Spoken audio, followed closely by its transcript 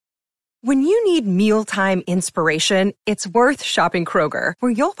When you need mealtime inspiration, it's worth shopping Kroger,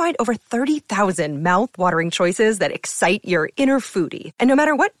 where you'll find over 30,000 mouth-watering choices that excite your inner foodie. And no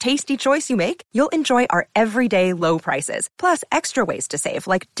matter what tasty choice you make, you'll enjoy our everyday low prices, plus extra ways to save,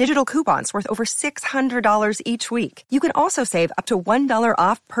 like digital coupons worth over $600 each week. You can also save up to $1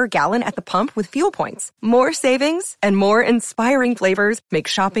 off per gallon at the pump with fuel points. More savings and more inspiring flavors make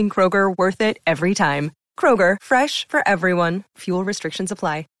shopping Kroger worth it every time. Kroger, fresh for everyone. Fuel restrictions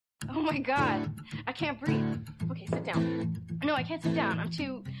apply. Oh my god, I can't breathe. Okay, sit down. No, I can't sit down. I'm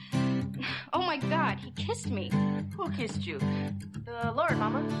too... Oh my god, he kissed me. Who kissed you? The Lord,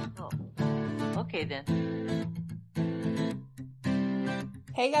 Mama. Oh, okay then.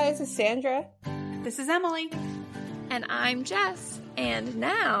 Hey guys, it's Sandra. This is Emily. And I'm Jess. And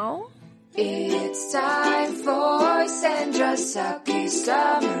now... It's time for Sandra Saki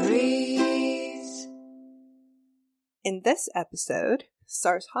Summaries. In this episode,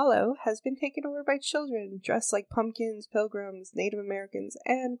 Stars Hollow has been taken over by children dressed like pumpkins, pilgrims, Native Americans,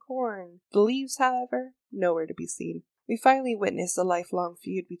 and corn. The leaves, however, nowhere to be seen. We finally witness a lifelong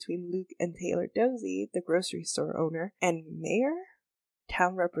feud between Luke and Taylor Dozy, the grocery store owner, and Mayor?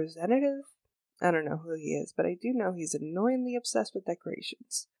 Town representative? I don't know who he is, but I do know he's annoyingly obsessed with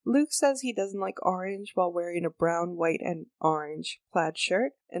decorations. Luke says he doesn't like orange while wearing a brown, white, and orange plaid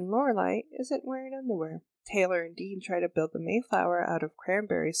shirt, and Lorelai isn't wearing underwear. Taylor and Dean try to build the Mayflower out of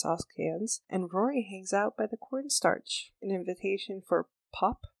cranberry sauce cans, and Rory hangs out by the cornstarch. An invitation for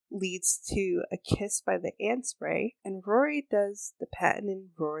Pop leads to a kiss by the ant spray, and Rory does the patented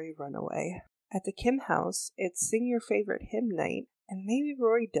Rory runaway. At the Kim house, it's sing your favorite hymn night, and maybe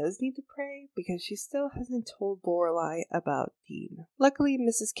Rory does need to pray because she still hasn't told Lorelai about Dean. Luckily,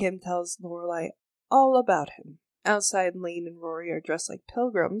 Mrs. Kim tells Lorelai all about him. Outside, Lane and Rory are dressed like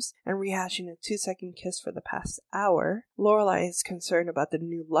pilgrims and rehashing a 2-second kiss for the past hour. Lorelai is concerned about the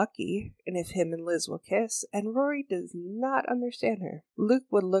new Lucky and if him and Liz will kiss, and Rory does not understand her. Luke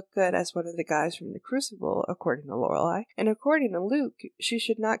would look good as one of the guys from the Crucible, according to Lorelai, and according to Luke, she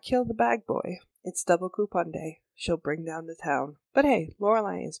should not kill the bag boy. It's double coupon day. She'll bring down the town. But hey,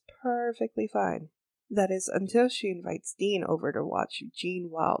 Lorelai is perfectly fine. That is, until she invites Dean over to watch Gene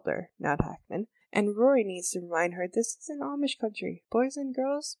Wilder, not Hackman. And Rory needs to remind her this isn't Amish country. Boys and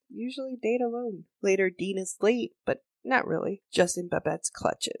girls usually date alone. Later, Dean is late, but not really, just in Babette's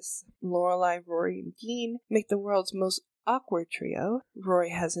clutches. Lorelai, Rory, and Dean make the world's most awkward trio.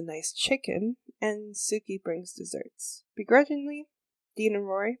 Rory has a nice chicken, and Suki brings desserts. Begrudgingly, Dean and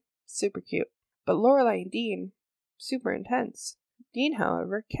Rory, super cute. But Lorelai and Dean, super intense. Dean,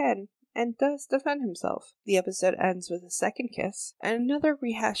 however, can and does defend himself. The episode ends with a second kiss, and another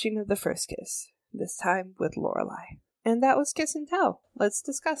rehashing of the first kiss. This time with Lorelai. And that was Kiss and Tell. Let's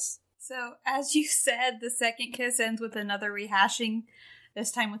discuss. So, as you said, the second kiss ends with another rehashing,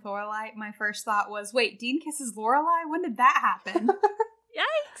 this time with Lorelai. My first thought was, wait, Dean kisses Lorelai? When did that happen?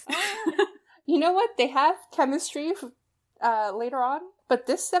 Yikes! You know what? They have chemistry later on, but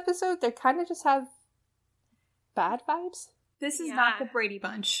this episode, they kind of just have bad vibes. This is not the Brady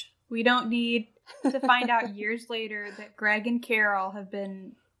Bunch. We don't need to find out years later that Greg and Carol have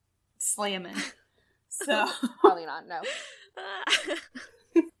been slamming. So probably not, no.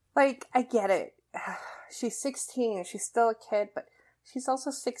 Like, I get it. She's 16, she's still a kid, but she's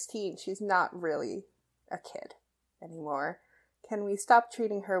also 16. She's not really a kid anymore. Can we stop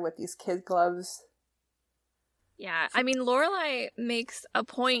treating her with these kid gloves? Yeah, I mean, Lorelai makes a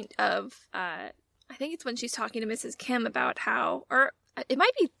point of, I think it's when she's talking to Mrs. Kim about how, or it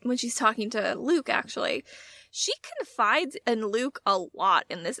might be when she's talking to Luke, actually. She confides in Luke a lot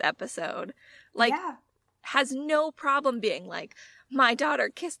in this episode. Like, has no problem being like, my daughter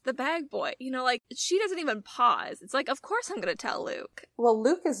kissed the bag boy. You know, like, she doesn't even pause. It's like, of course I'm going to tell Luke. Well,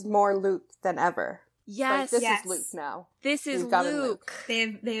 Luke is more Luke than ever. Yes. Like, this is Luke now. This is Luke.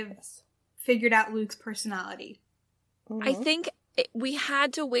 They've figured out Luke's personality. Mm-hmm. I think we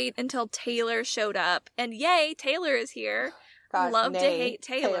had to wait until Taylor showed up. And yay, Taylor is here. Gosh, love to hate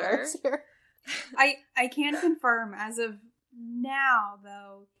Taylor. I can confirm, as of now,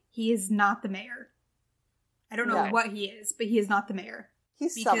 though, he is not the mayor. I don't know what he is, but he is not the mayor.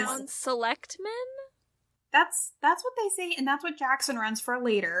 He's someone. Selectman? That's what they say, and that's what Jackson runs for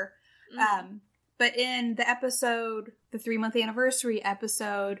later. Mm-hmm. But in the episode, the 3-month anniversary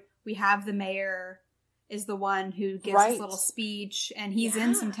episode, we have the mayor is the one who gives his little speech, and he's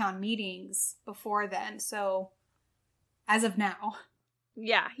in some town meetings before then. So, as of now.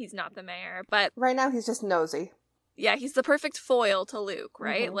 Yeah, he's not the mayor, but... Right now, he's just nosy. Yeah, he's the perfect foil to Luke,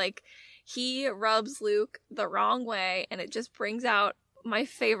 right? Mm-hmm. Like, he rubs Luke the wrong way, and it just brings out my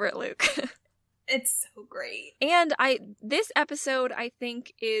favorite Luke. It's so great. And this episode, I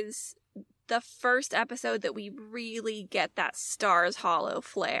think, is the first episode that we really get that Stars Hollow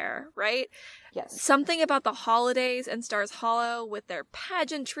flair, right? Yes. Something about the holidays and Stars Hollow with their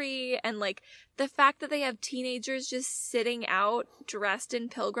pageantry and like the fact that they have teenagers just sitting out dressed in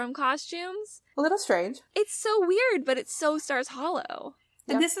pilgrim costumes. A little strange. It's so weird, but it's so Stars Hollow.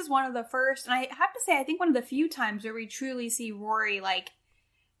 And this is one of the first, and I have to say, I think one of the few times where we truly see Rory, like,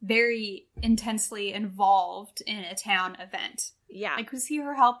 very intensely involved in a town event. Yeah. Like, we see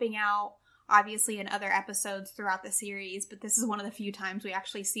her helping out, obviously, in other episodes throughout the series, but this is one of the few times we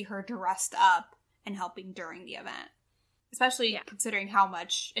actually see her dressed up and helping during the event. Especially considering how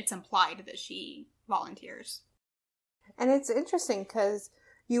much it's implied that she volunteers. And it's interesting because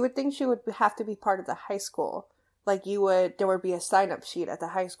you would think she would have to be part of the high school. Like there would be a sign-up sheet at the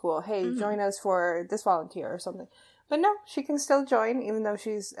high school. Hey, join us for this volunteer or something. But no, she can still join even though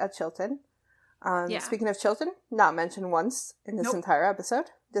she's at Chilton. Speaking of Chilton, not mentioned once in this entire episode.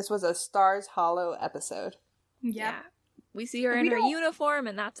 This was a Stars Hollow episode. Yeah. We see her in her uniform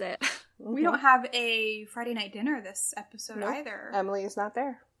and that's it. We don't have a Friday night dinner this episode either. Emily is not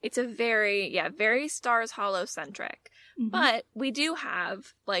there. It's a very Stars Hollow centric. Mm-hmm. But we do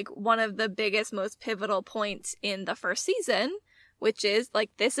have, like, one of the biggest, most pivotal points in the first season, which is, like,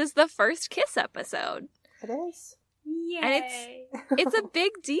 this is the first kiss episode. It is. Yay! And it's a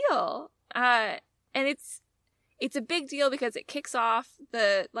big deal. And it's a big deal because it kicks off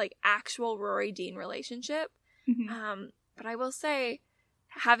the, like, actual Rory-Dean relationship. Mm-hmm. But I will say,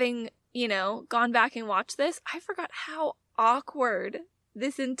 having, gone back and watched this, I forgot how awkward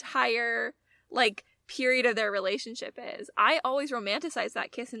this entire, like, period of their relationship is. I always romanticized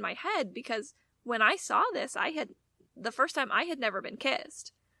that kiss in my head because when I saw this, the first time I had never been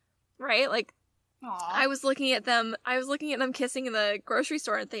kissed. Right? Like, aww. I was looking at them kissing in the grocery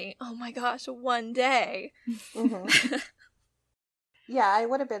store and thinking, oh my gosh, one day. Mm-hmm. Yeah, I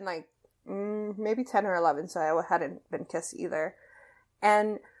would have been like, maybe 10 or 11, so I hadn't been kissed either.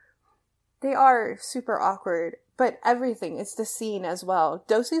 And they are super awkward, but everything, it's the scene as well.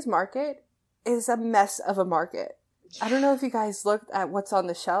 Dosey's Market is a mess of a market. I don't know if you guys looked at what's on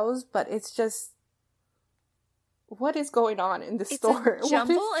the shelves, but it's just, what is going on in the store? It's a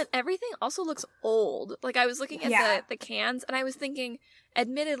jumble, and everything also looks old. Like, I was looking at the cans, and I was thinking,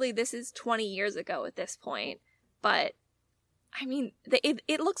 admittedly, this is 20 years ago at this point, but, I mean,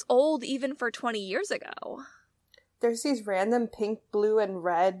 it looks old even for 20 years ago. There's these random pink, blue, and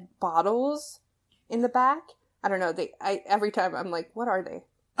red bottles in the back. I don't know, every time I'm like, what are they?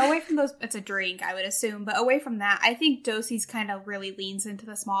 Away from those, it's a drink, I would assume, but away from that, I think Dosey's kind of really leans into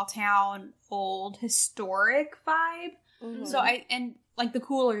the small town, old, historic vibe. Mm-hmm. So and like the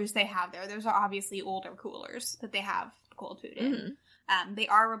coolers they have there, those are obviously older coolers that they have cold food in. Mm-hmm. They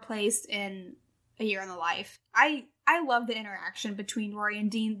are replaced in A Year in the Life. I love the interaction between Rory and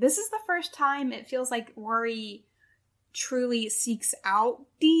Dean. This is the first time it feels like Rory truly seeks out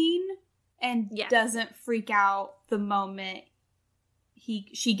Dean and doesn't freak out the moment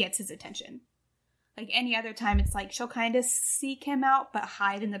she gets his attention. Like any other time, it's like she'll kind of seek him out, but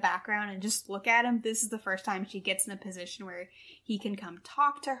hide in the background and just look at him. This is the first time she gets in a position where he can come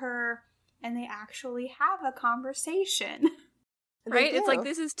talk to her, and they actually have a conversation. Right? It's like,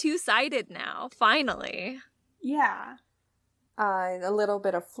 this is two-sided now, finally. Yeah. A little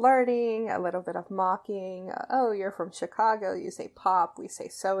bit of flirting, a little bit of mocking. Oh, you're from Chicago. You say pop, we say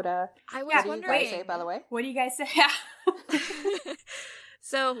soda. I was wondering. What do you guys say, by the way? What do you guys say?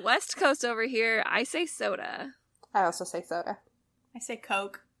 So, West Coast over here, I say soda. I also say soda. I say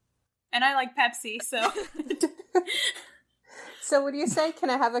Coke. And I like Pepsi, so. So what do you say? Can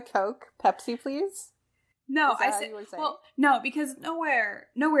I have a Coke? Pepsi, please? No, I say, well, no, because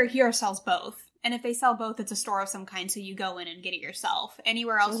nowhere here sells both. And if they sell both, it's a store of some kind, so you go in and get it yourself.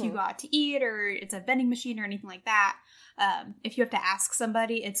 Anywhere else you go out to eat, or it's a vending machine or anything like that, if you have to ask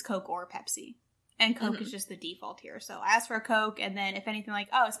somebody, it's Coke or Pepsi. And Coke is just the default here. So I ask for a Coke, and then if anything like,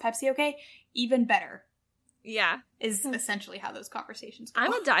 oh, is Pepsi okay? Even better. Yeah. Is essentially how those conversations go.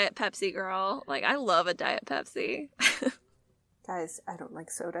 I'm a Diet Pepsi girl. Like, I love a Diet Pepsi. Guys, I don't like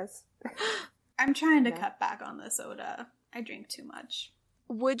sodas. I'm trying to cut back on the soda. I drink too much.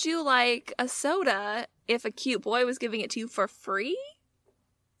 Would you like a soda if a cute boy was giving it to you for free?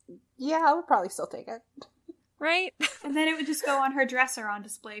 Yeah, I would probably still take it. Right? And then it would just go on her dresser on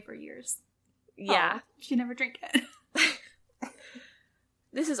display for years. Yeah. Oh, she'd never drink it.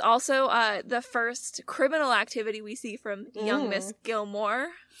 This is also the first criminal activity we see from young Miss Gilmore.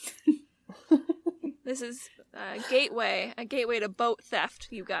 This is a gateway to boat theft,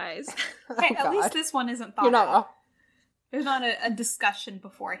 you guys. Hey, at least this one isn't thought out. There's not a discussion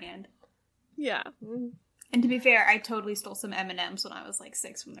beforehand. Yeah. And to be fair, I totally stole some M&Ms when I was like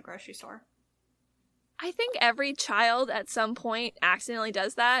 6 from the grocery store. I think every child at some point accidentally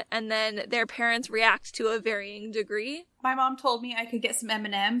does that, and then their parents react to a varying degree. My mom told me I could get some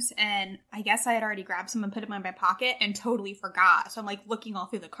M&Ms, and I guess I had already grabbed some and put them in my pocket and totally forgot. So I'm like looking all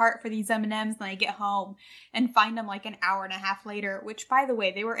through the cart for these M&Ms, and I get home and find them like an hour and a half later, which, by the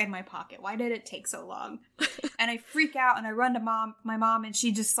way, they were in my pocket. Why did it take so long? And I freak out, and I run to my mom, and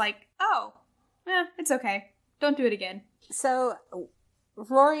she just like, oh, it's okay. Don't do it again. So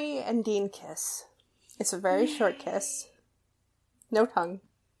Rory and Dean kiss. It's a very short kiss. No tongue.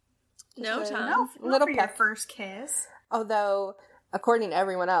 No tongue. No, Little for peck. your first kiss. Although, according to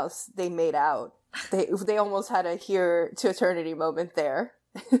everyone else, they made out. They almost had a here to eternity moment there.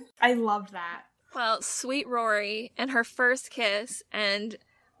 I loved that. Well, sweet Rory and her first kiss, and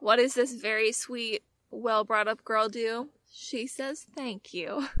what does this very sweet, well-brought-up girl do? She says thank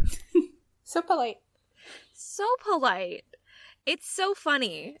you. So polite. So polite. It's so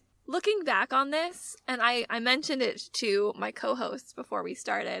funny. Looking back on this, and I mentioned it to my co-hosts before we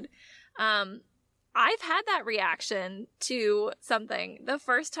started, I've had that reaction to something. The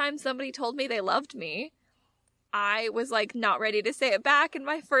first time somebody told me they loved me, I was like not ready to say it back, and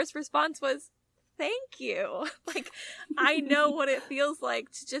my first response was, thank you. Like, I know what it feels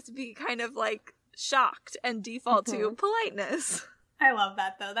like to just be kind of like shocked and default to politeness. I love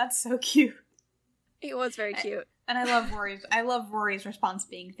that though. That's so cute. It was very cute. And I love Rory's response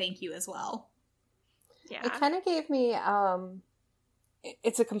being thank you as well. Yeah. It kind of gave me,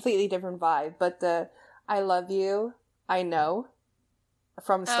 it's a completely different vibe, but the I love you, I know,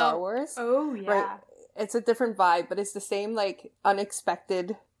 from Star Wars. Oh, yeah. Right? It's a different vibe, but it's the same, like,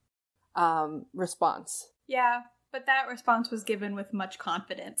 unexpected response. Yeah, but that response was given with much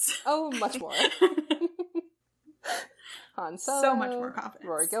confidence. Oh, much more. Han Solo, So much more confidence.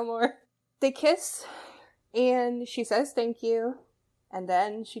 Rory Gilmore. They kiss, and she says thank you, and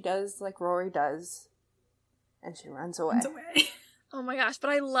then she does like Rory does, and she runs away. Oh my gosh, but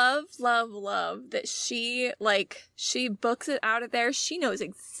I love that she books it out of there. She knows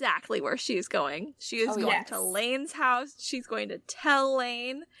exactly where she's going. She is going to Lane's house. She's going to tell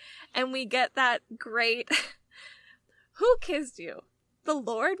Lane, and we get that great, who kissed you? The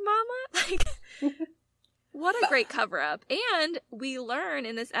Lord, Mama? Like, what a great cover-up. And we learn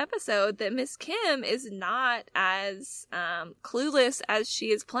in this episode that Miss Kim is not as clueless as she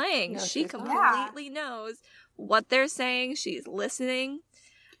is playing. No, she she's not. completely knows what they're saying. She's listening.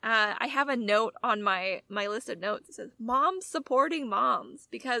 I have a note on my list of notes that says, Moms supporting moms.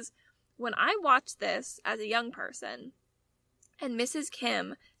 Because when I watched this as a young person, and Mrs.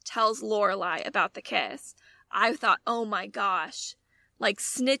 Kim tells Lorelai about the kiss, I thought, oh my gosh, like,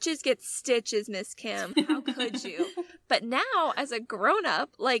 snitches get stitches, Miss Kim. How could you? But now, as a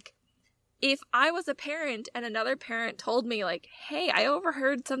grown-up, like, if I was a parent and another parent told me, like, hey, I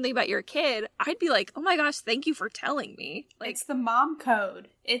overheard something about your kid, I'd be like, oh my gosh, thank you for telling me. Like, it's the mom code.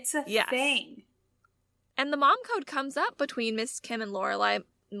 It's a thing. And the mom code comes up between Miss Kim and Lorelai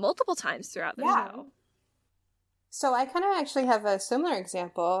multiple times throughout the show. So I kind of actually have a similar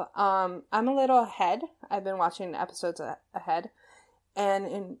example. I'm a little ahead. I've been watching episodes ahead.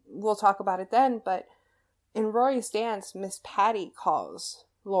 And we'll talk about it then, but in Rory's dance, Miss Patty calls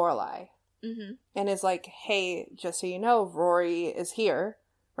Lorelai and is like, hey, just so you know, Rory is here,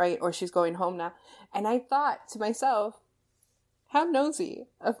 right? Or she's going home now. And I thought to myself, how nosy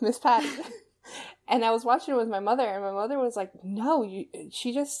of Miss Patty. And I was watching it with my mother, and my mother was like, no,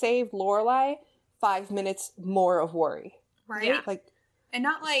 she just saved Lorelai 5 minutes more of worry. Right? Yeah. Like, and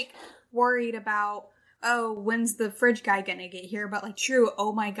not like worried about, oh, when's the fridge guy gonna get here? But like, true,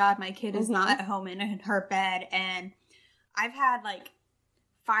 oh my god, my kid is not at home in her bed. And I've had like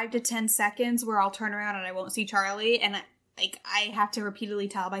 5 to 10 seconds where I'll turn around and I won't see Charlie. And I have to repeatedly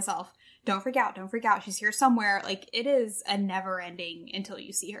tell myself, don't freak out, she's here somewhere. Like, it is a never ending until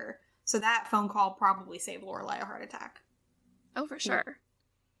you see her. So that phone call probably saved Lorelai a heart attack. Oh, for sure. Yeah.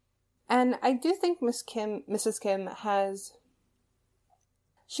 And I do think Mrs. Kim has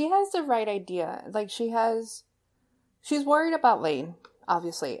the right idea. Like, she's worried about Lane,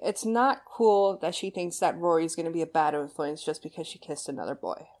 obviously. It's not cool that she thinks that Rory's going to be a bad influence just because she kissed another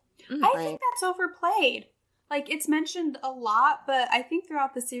boy. I think that's overplayed. Like, it's mentioned a lot, but I think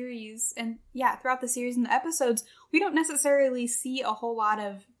throughout the series and the episodes, we don't necessarily see a whole lot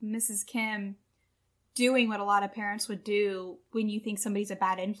of Mrs. Kim doing what a lot of parents would do when you think somebody's a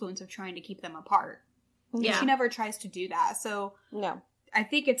bad influence of trying to keep them apart. Yeah. She never tries to do that. So no. I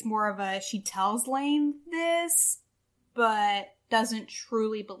think it's more of a, she tells Lane this, but doesn't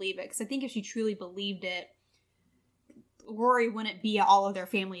truly believe it. Because I think if she truly believed it, Rory wouldn't be at all of their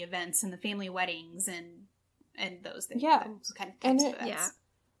family events and the family weddings and those things. Yeah. Those kind of and events.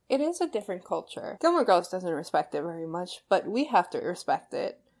 It is a different culture. Gilmore Girls doesn't respect it very much, but we have to respect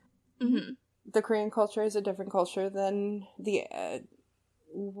it. Mm-hmm. The Korean culture is a different culture than the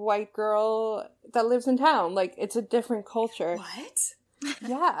white girl that lives in town. Like, it's a different culture. What?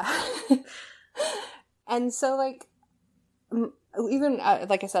 Yeah. And so, like, even,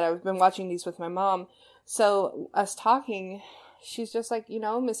 like I said, I've been watching these with my mom. So, us talking, she's just like,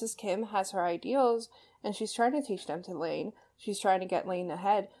 Mrs. Kim has her ideals, and she's trying to teach them to Lane. She's trying to get Lane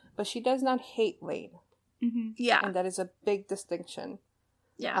ahead, but she does not hate Lane. Mm-hmm. Yeah. And that is a big distinction.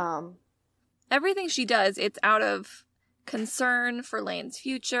 Yeah. Everything she does, it's out of concern for Lane's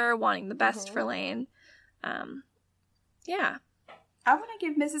future, wanting the best for Lane. Yeah. I want to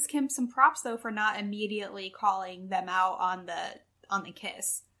give Mrs. Kim some props, though, for not immediately calling them out on the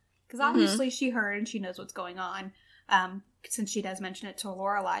kiss. Because obviously she heard and she knows what's going on, since she does mention it to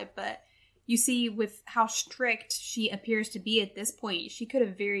Lorelai. But you see, with how strict she appears to be at this point, she could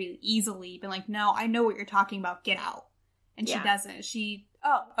have very easily been like, no, I know what you're talking about, get out. And she doesn't. She,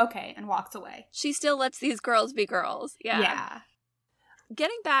 oh, okay, and walks away. She still lets these girls be girls. Yeah.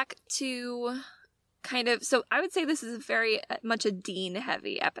 Getting back to kind of, so I would say this is very much a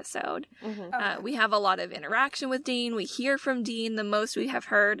Dean-heavy episode. Mm-hmm. Okay. We have a lot of interaction with Dean. We hear from Dean the most we have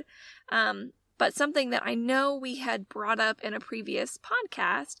heard. But something that I know we had brought up in a previous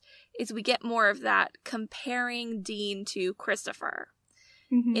podcast is we get more of that comparing Dean to Christopher.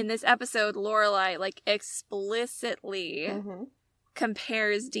 Mm-hmm. In this episode, Lorelai, like, explicitly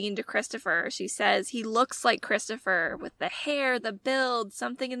compares Dean to Christopher. She says he looks like Christopher with the hair, the build,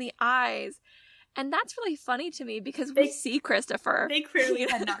 something in the eyes. And that's really funny to me because we see Christopher. They clearly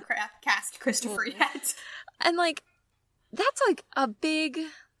had not cast Christopher yet. And, like, that's, like, a big...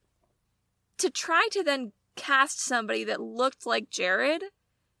 To try to then cast somebody that looked like Jared...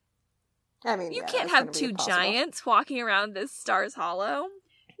 I mean, you can't have two giants walking around this Stars Hollow.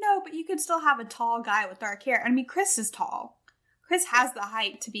 No, but you could still have a tall guy with dark hair. I mean, Chris is tall. Chris has the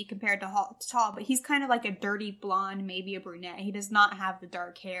height to be compared to tall, but he's kind of like a dirty blonde, maybe a brunette. He does not have the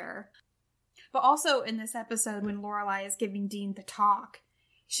dark hair. But also in this episode, when Lorelai is giving Dean the talk,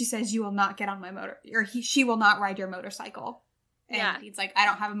 she says, "You will not get on my motor," or she will not ride your motorcycle. And Dean's like, "I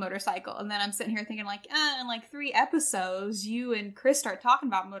don't have a motorcycle." And then I'm sitting here thinking, like, in like 3 episodes, you and Chris start talking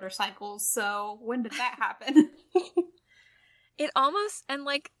about motorcycles. So when did that happen? It almost, and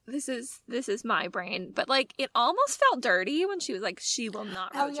like, this is my brain, but like, it almost felt dirty when she was like, "She will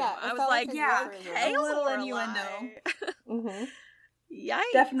not ride you." I was like, okay, a little innuendo. Mm-hmm. Yikes.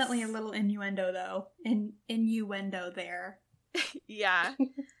 Definitely a little innuendo, though. Innuendo there. Yeah.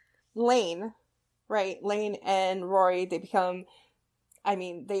 Lane, right? Lane and Rory, they become, I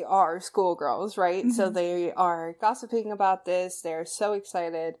mean, they are schoolgirls, right? Mm-hmm. So they are gossiping about this. They're so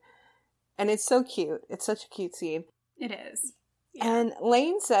excited. And it's so cute. It's such a cute scene. It is. Yeah. And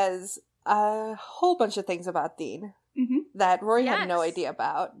Lane says a whole bunch of things about Dean that Rory had no idea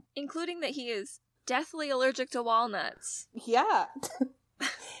about. Including that he is deathly allergic to walnuts. Yeah.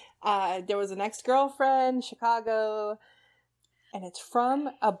 There was an ex-girlfriend, Chicago, and it's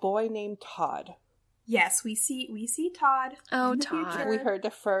from a boy named Todd. Yes, we see Todd. Oh, in the Todd. future. We heard the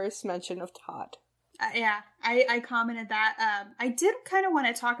first mention of Todd. Yeah, I commented that. I did kind of want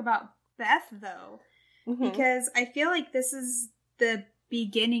to talk about Beth, though, because I feel like this is the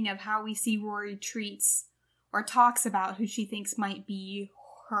beginning of how we see Rory treats or talks about who she thinks might be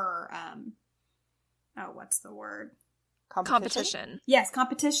her, what's the word? Competition. Yes,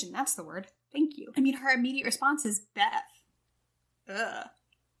 competition. That's the word. Thank you. I mean, her immediate response is Beth. Ugh.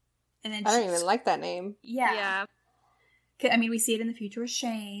 And then I don't even like that name. Yeah. I mean, we see it in the future with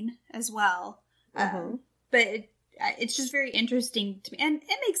Shane as well. But it's just very interesting to me. And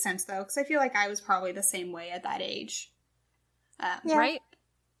it makes sense, though, because I feel like I was probably the same way at that age. Right?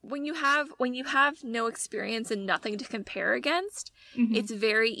 When you have no experience and nothing to compare against, it's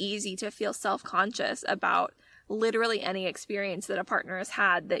very easy to feel self-conscious about literally any experience that a partner has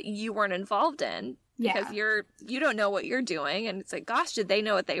had that you weren't involved in. Because you don't know what you're doing, and it's like, gosh, did they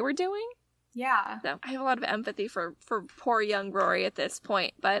know what they were doing? Yeah. So I have a lot of empathy for poor young Rory at this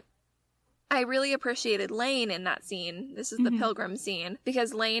point, but I really appreciated Lane in that scene. This is the Pilgrim scene,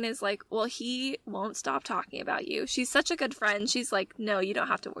 because Lane is like, well, he won't stop talking about you. She's such a good friend. She's like, no, you don't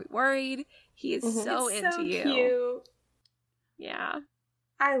have to be worried. He is so into you. Cute. Yeah.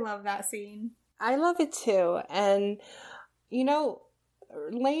 I love that scene. I love it too. And, you know,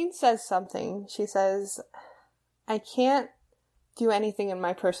 Lane says something. She says, "I can't do anything in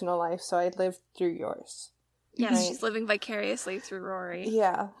my personal life, so I live through yours." Yes, right? she's living vicariously through Rory.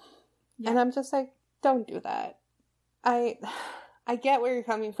 Yeah. And I'm just like, don't do that. I get where you're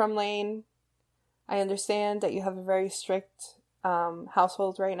coming from, Lane. I understand that you have a very strict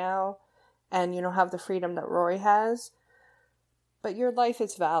household right now, and you don't have the freedom that Rory has. But your life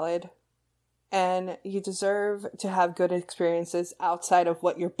is valid, and you deserve to have good experiences outside of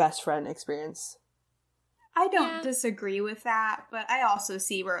what your best friend experienced. I don't disagree with that, but I also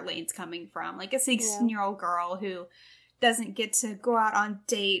see where Lane's coming from. Like a 16-year-old girl who doesn't get to go out on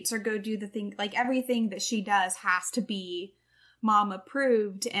dates or go do the thing, like everything that she does has to be mom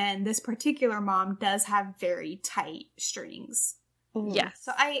approved, and this particular mom does have very tight strings. Mm-hmm. Yes.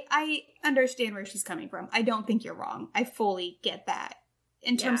 So I understand where she's coming from. I don't think you're wrong. I fully get that.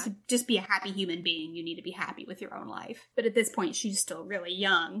 In terms of just be a happy human being, you need to be happy with your own life. But at this point, she's still really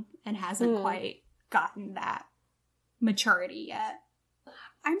young and hasn't quite gotten that maturity yet.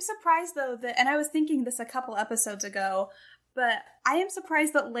 I'm surprised though that, and I was thinking this a couple episodes ago, but I am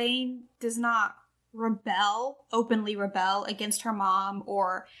surprised that Lane does not openly rebel against her mom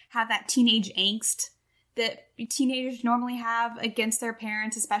or have that teenage angst that teenagers normally have against their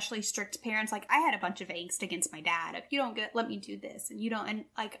parents, especially strict parents. Like, I had a bunch of angst against my dad. If you don't let me do this, and you don't, and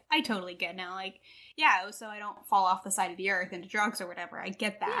like, I totally get now, like, so I don't fall off the side of the earth into drugs or whatever. I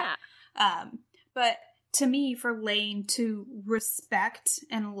get that. Yeah. But to me, for Lane to respect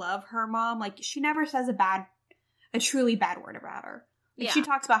and love her mom, like, she never says a truly bad word about her. Like, she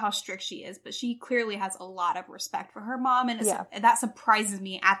talks about how strict she is, but she clearly has a lot of respect for her mom, and that surprises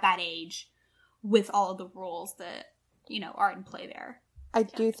me at that age with all of the rules that, are in play there. I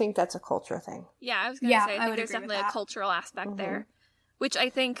do think that's a culture thing. Yeah, I was going to say, I think there's definitely a cultural aspect there. Which I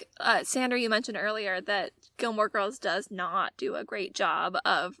think, Sandra, you mentioned earlier that Gilmore Girls does not do a great job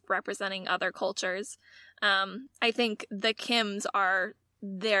of representing other cultures. I think the Kims are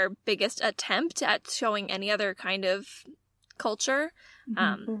their biggest attempt at showing any other kind of culture.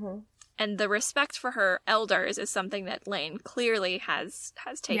 And the respect for her elders is something that Lane clearly has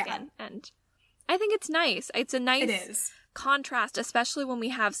taken. And I think it's nice. It's a nice contrast, especially when we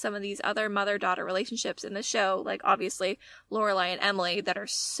have some of these other mother-daughter relationships in the show, like obviously Lorelai and Emily, that are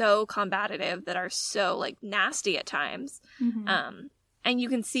so combative, that are so like nasty at times. And you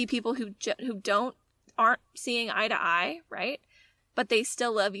can see people who aren't seeing eye to eye, right? But they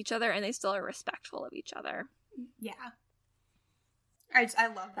still love each other and they still are respectful of each other. Yeah. I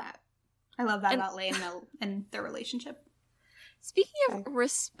love that. I love that about Lane and their relationship. Speaking of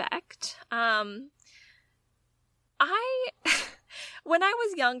respect, when I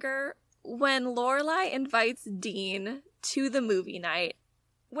was younger, when Lorelai invites Dean to the movie night,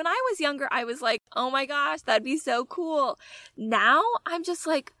 when I was younger, I was like, oh my gosh, that'd be so cool. Now, I'm just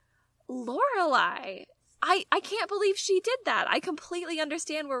like, Lorelai, I can't believe she did that. I completely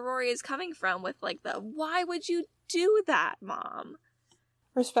understand where Rory is coming from with like why would you do that, Mom?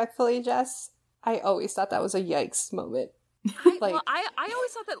 Respectfully, Jess, I always thought that was a yikes moment. I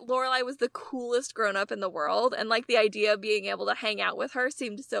always thought that Lorelai was the coolest grown-up in the world, and like the idea of being able to hang out with her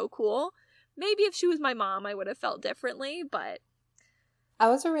seemed so cool. Maybe if she was my mom, I would have felt differently, but I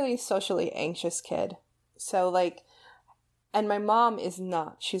was a really socially anxious kid. So like, and my mom is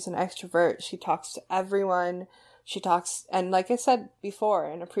not. She's an extrovert. She talks to everyone. And like I said before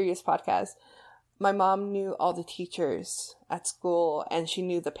in a previous podcast, my mom knew all the teachers at school, and she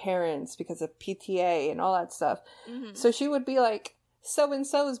knew the parents because of PTA and all that stuff. So she would be like,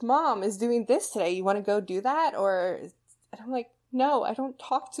 so-and-so's mom is doing this today. You want to go do that? And I'm like, no, I don't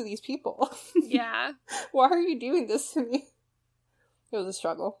talk to these people. Yeah. Why are you doing this to me? It was a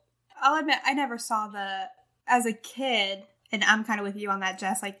struggle. I'll admit, I never saw as a kid, and I'm kind of with you on that,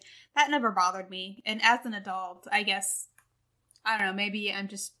 Jess, like, that never bothered me. And as an adult, I guess, I don't know, maybe I'm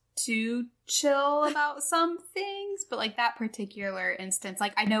just too chill about some things, but like that particular instance,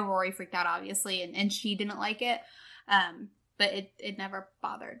 like I know Rory freaked out obviously, and she didn't like it, but it never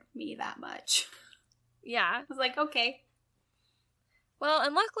bothered me that much. Yeah. I was like, okay. Well,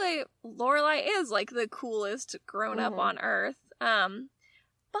 and luckily Lorelai is like the coolest grown up on earth.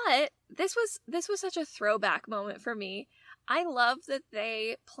 But this was such a throwback moment for me. I love that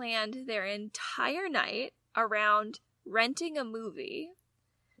they planned their entire night around renting a movie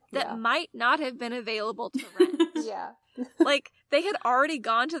that might not have been available to rent. Yeah. Like, they had already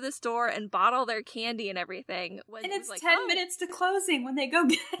gone to the store and bought all their candy and everything. And it's like, 10 minutes to closing when they go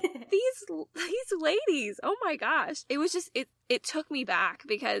get it. These ladies, oh my gosh. It was just, it took me back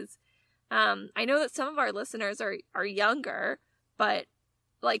because I know that some of our listeners are younger, but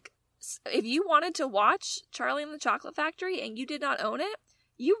like, if you wanted to watch Charlie and the Chocolate Factory and you did not own it,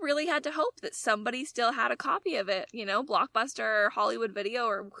 you really had to hope that somebody still had a copy of it, Blockbuster or Hollywood Video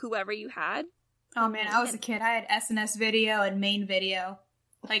or whoever you had. Oh man, I was a kid. I had SNS Video and Main Video.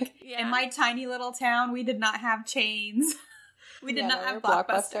 Like, in my tiny little town, we did not have chains. We did not have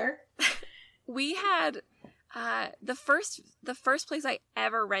Blockbuster. We had The first place I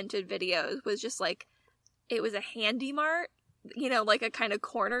ever rented videos was just like, it was a Handy Mart, like a kind of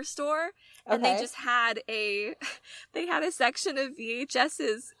corner store. And they just had they had a section of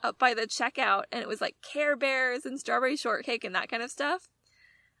VHSs up by the checkout, and it was like Care Bears and Strawberry Shortcake and that kind of stuff.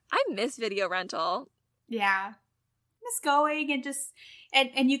 I miss video rental. Yeah. Miss going and just,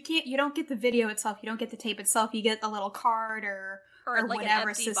 and you don't get the video itself, you don't get the tape itself, you get a little card or like whatever an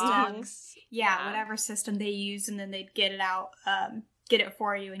empty system. box. Yeah, whatever system they use, and then they'd get it out, get it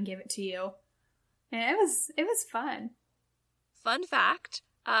for you and give it to you. And it was fun. Fun fact,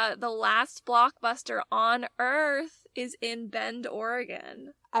 the last Blockbuster on Earth is in Bend,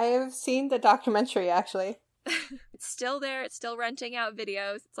 Oregon. I have seen the documentary, actually. It's still there. It's still renting out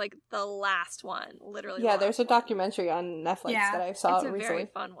videos. It's like the last one, literally. Yeah, there's a documentary on Netflix that I saw recently. It's a very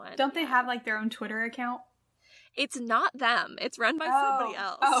fun one. Don't they have like their own Twitter account? It's not them. It's run by somebody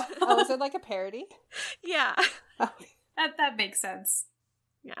else. Oh, is it like a parody? Yeah. That makes sense.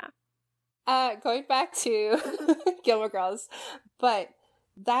 Yeah. Going back to Gilmore Girls, but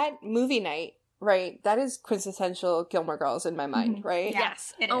that movie night, right? That is quintessential Gilmore Girls in my mind, right?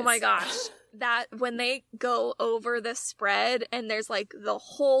 Yes. It is. is. My gosh. That when they go over the spread and there's like the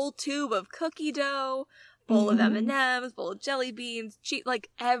whole tube of cookie dough, bowl of M&Ms, bowl of jelly beans, like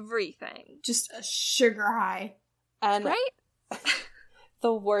everything. Just a sugar high. And right?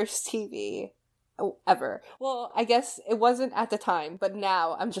 The worst TV ever. Well, I guess it wasn't at the time, but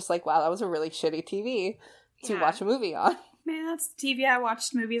now I'm just like, wow, that was a really shitty TV to watch a movie on. Man, that's the TV I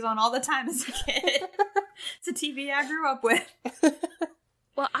watched movies on all the time as a kid. It's a TV I grew up with.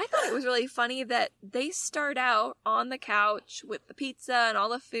 Well, I thought it was really funny that they start out on the couch with the pizza and all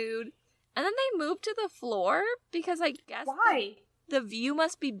the food, and then they move to the floor because I guess why the view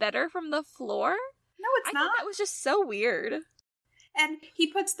must be better from the floor. No, it's not. That was just so weird. And he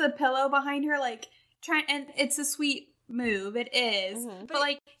puts the pillow behind her, like and it's a sweet move. It is, but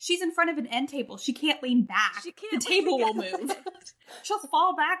like she's in front of an end table. She can't lean back. She can't. The table will move. She'll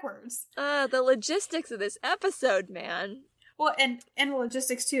fall backwards. The logistics of this episode, man. Well, and the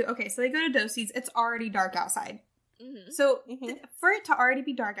logistics too. Okay, so they go to Dosey's. It's already dark outside. So for it to already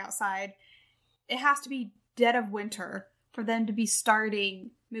be dark outside, it has to be dead of winter for them to be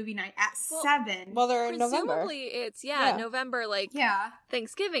starting movie night at 7. Well, they're in November. Presumably it's November,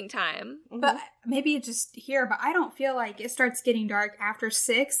 Thanksgiving time. But maybe it's just here. But I don't feel like it starts getting dark after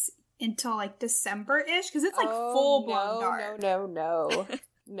 6 until like December-ish because it's like full blown dark. No.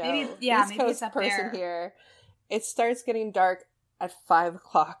 Maybe East maybe Coast it's up person there. Here. It starts getting dark at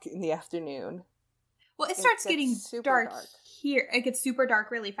 5:00 in the afternoon. Well, it starts getting dark here. It gets super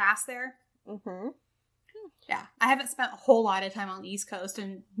dark really fast there. Yeah, I haven't spent a whole lot of time on the East Coast,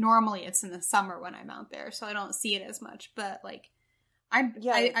 and normally it's in the summer when I'm out there, so I don't see it as much. But like,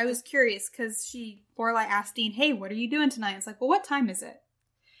 I was curious because Lorelai asked Dean, "Hey, what are you doing tonight?" It's like, well, what time is it?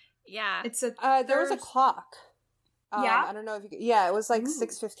 Yeah, it's a there was a clock. Yeah, I don't know if you. It was like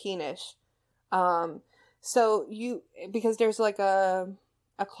 6:15ish. So because there's like a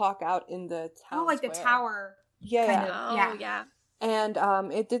clock out in the town. Oh, like square. the tower. Yeah. And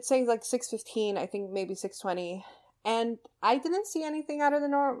it did say like 6:15, I think maybe 6:20. And I didn't see anything out of the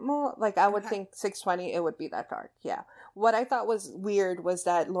normal. Like I would think 6:20 it would be that dark. Yeah. What I thought was weird was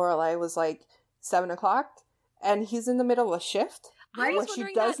that Lorelai was like 7:00 and he's in the middle of a shift. Right? Where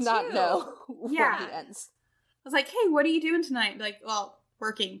she does not know when he ends. I was like, hey, what are you doing tonight? Like, well,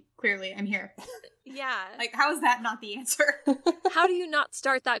 working, clearly. I'm here. Yeah. Like, how is that not the answer? How do you not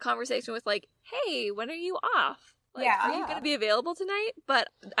start that conversation with like, hey, when are you off? Like, are you going to be available tonight? But,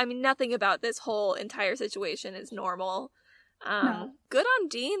 I mean, nothing about this whole entire situation is normal. No. Good on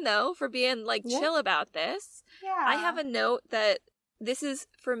Dean, though, for being, like, chill about this. Yeah. I have a note that this is,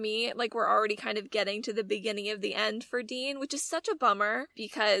 for me, like, we're already kind of getting to the beginning of the end for Dean, which is such a bummer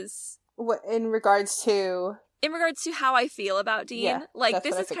because... In regards to how I feel about Dean, like,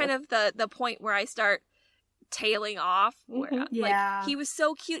 this is kind of the point where I start tailing off. Where, like, he was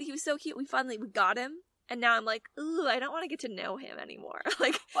so cute. We got him. And now I'm like, ooh, I don't want to get to know him anymore.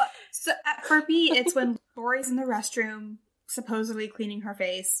 Like, so for me, it's when Lori's in the restroom, supposedly cleaning her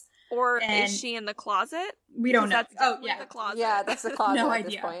face. Or is she in the closet? We don't know. That's the closet. Yeah, that's the closet no at idea.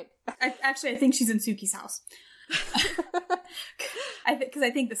 this point. I think she's in Suki's house. Because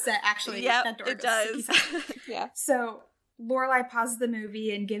I think the set actually, that door it does. Yeah. So Lorelai pauses the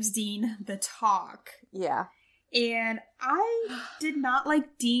movie and gives Dean the talk. Yeah. And I did not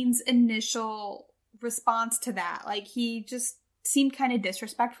like Dean's initial response to that. Like, he just seemed kind of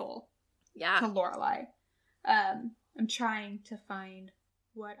disrespectful to Lorelai. I'm trying to find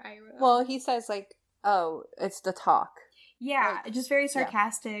what I wrote. Well, he says, like, oh, it's the talk. Yeah, like, just very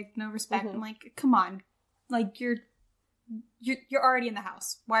sarcastic, no respect. I'm like, come on. Like, you're already in the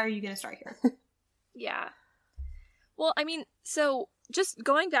house. Why are you going to start here? Yeah. Well, I mean, so just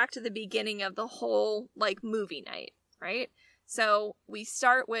going back to the beginning of the whole, like, movie night, right? So we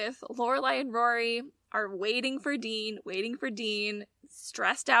start with Lorelai and Rory are waiting for Dean,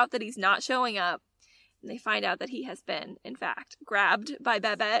 stressed out that he's not showing up. And they find out that he has been, in fact, grabbed by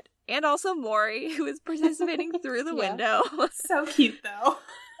Babette and also Maury, who is participating through the window. So cute, though.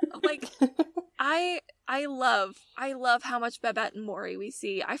 Like, I love how much Babette and Maury we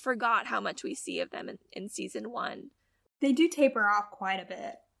see. I forgot how much we see of them in season 1. They do taper off quite a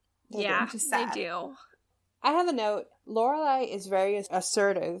bit. Yeah, which is sad. they do. I have a note. Lorelai is very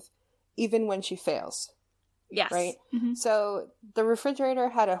assertive, even when she fails. Yes. Right? Mm-hmm. So the refrigerator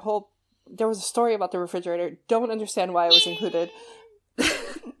had there was a story about the refrigerator. Don't understand why it was included.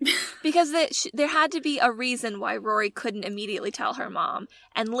 Because there had to be a reason why Rory couldn't immediately tell her mom.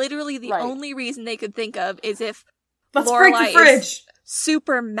 And literally the only reason they could think of is if Lorelai is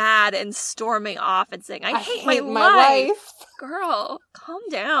super mad and storming off and saying, I hate my life. Girl, calm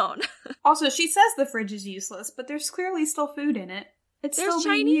down. Also, she says the fridge is useless, but there's clearly still food in it. There's still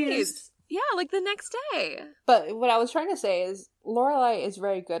Chinese. Used. Yeah, like the next day. But what I was trying to say is Lorelai is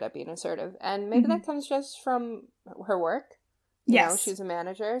very good at being assertive. And maybe that comes just from her work. You know, she's a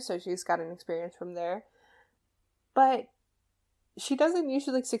manager, so she's got an experience from there. But she doesn't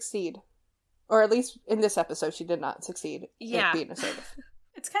usually succeed. Or at least in this episode, she did not succeed at being assertive.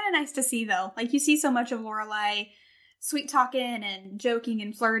 It's kind of nice to see, though. Like, you see so much of Lorelai sweet-talking and joking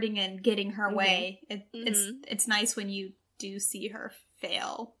and flirting and getting her way. It's nice when you do see her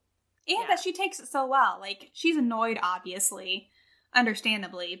fail. And that she takes it so well. Like, she's annoyed, obviously.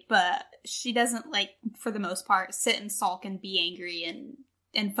 Understandably, but she doesn't, like, for the most part, sit and sulk and be angry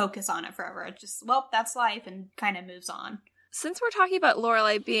and focus on it forever. It's just, well, that's life, and kind of moves on. Since we're talking about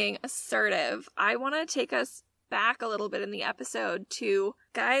Lorelai being assertive, I want to take us back a little bit in the episode to,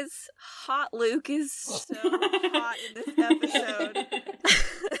 guys, hot Luke is so hot in this episode.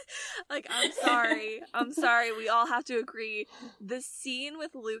 Like, I'm sorry, we all have to agree. The scene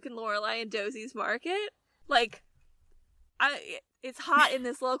with Luke and Lorelai in Dosie's Market, like, it's hot in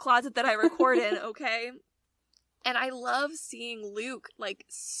this little closet that I record in, okay? And I love seeing Luke, like,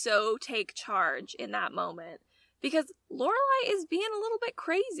 so take charge in that moment. Because Lorelai is being a little bit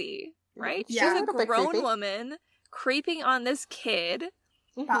crazy, right? Yeah. She's a grown woman creeping on this kid.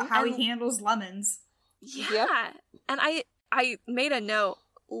 About how he handles lemons. Yeah. Yep. And I made a note.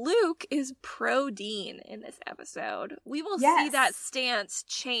 Luke is pro Dean in this episode. We will see that stance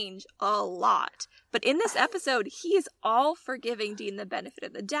change a lot. But in this episode, he is all for giving Dean the benefit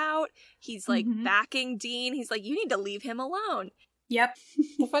of the doubt. He's, like, backing Dean. He's like, you need to leave him alone. Yep.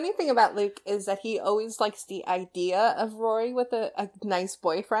 The funny thing about Luke is that he always likes the idea of Rory with a nice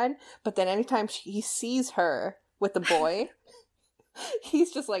boyfriend, but then anytime he sees her with a boy,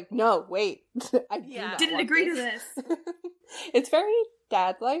 he's just like, no, wait. I didn't agree to this. It's very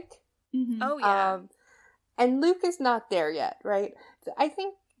dad-like. Mm-hmm. Oh, yeah. And Luke is not there yet, right? I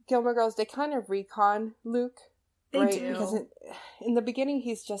think Gilmore Girls, they kind of recon Luke. They do. Because in the beginning,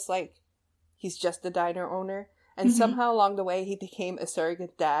 he's just the diner owner. And somehow along the way, he became a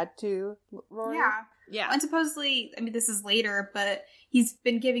surrogate dad to Rory. Yeah. And supposedly, I mean, this is later, but he's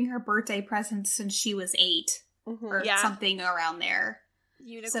been giving her birthday presents since she was 8. Or something around there.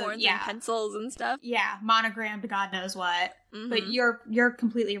 Unicorns and pencils and stuff. Yeah, monogrammed God knows what. But you're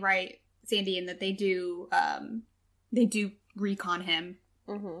completely right, Sandy, in that they do recon him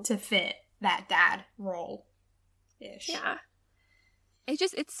to fit that dad role-ish. Yeah.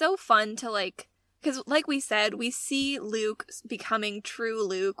 It's so fun to, like, because like we said, we see Luke becoming true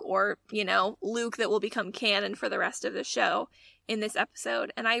Luke, or, you know, Luke that will become canon for the rest of the show in this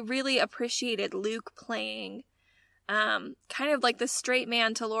episode. And I really appreciated Luke playing kind of like the straight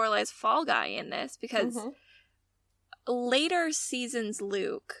man to Lorelai's fall guy in this, because later seasons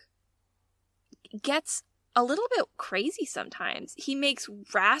Luke gets a little bit crazy sometimes. He makes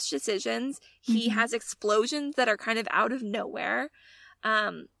rash decisions. He has explosions that are kind of out of nowhere.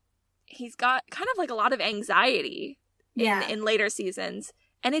 He's got kind of like a lot of anxiety in later seasons.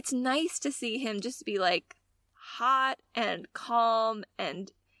 And it's nice to see him just be like hot and calm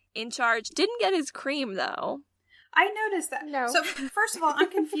and in charge. Didn't get his cream though. I noticed that. No. So, first of all,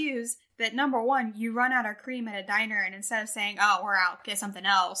 I'm confused that, number one, you run out of cream at a diner, and instead of saying, oh, we're out, get something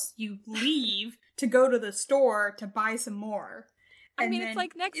else, you leave to go to the store to buy some more. I mean, it's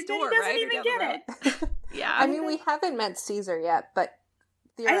like next door, he doesn't right? even get it. Yeah. I mean, we haven't met Caesar yet, but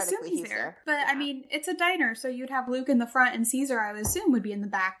theoretically I assume he's there. But, I mean, it's a diner, so you'd have Luke in the front, and Caesar, I would assume, would be in the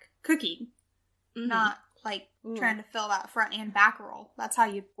back cooking. Not, like, trying to fill that front and back roll. That's how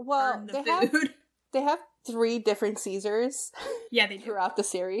you earn the food. They have 3 different Caesars. Yeah, they do. Throughout the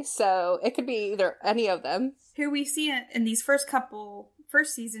series, so it could be either any of them. Who we see in these first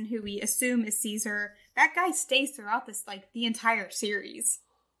season, who we assume is Caesar, that guy stays throughout this, like, the entire series.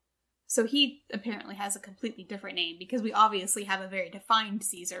 So he apparently has a completely different name, because we obviously have a very defined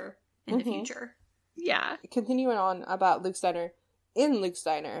Caesar in the future. Yeah. Continuing on about Luke's Diner. In Luke's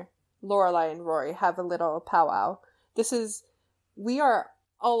Diner, Lorelai and Rory have a little powwow. We are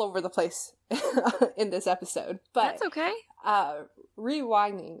all over the place in this episode, but that's okay.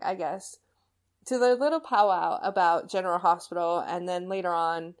 Rewinding, I guess, to their little powwow about General Hospital, and then later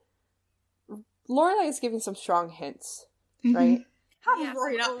on, Lorelai is giving some strong hints, right? How did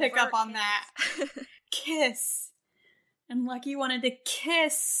Rory not pick up on that? Kiss. And Lucky wanted to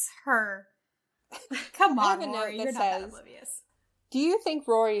kiss her. Come on, Rory, you're not that oblivious. Do you think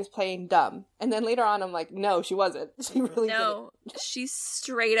Rory is playing dumb? And then later on, I'm like, no, she wasn't. She really didn't. She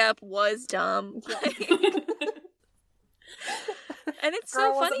straight up was dumb. Yeah. And it's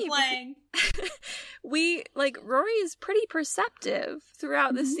Girl so funny. Playing. Rory is pretty perceptive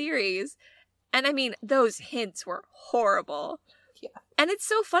throughout the series. And I mean, those hints were horrible. Yeah. And it's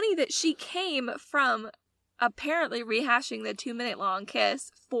so funny that she came from apparently rehashing the 2-minute long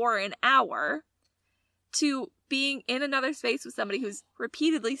kiss for an hour to being in another space with somebody who's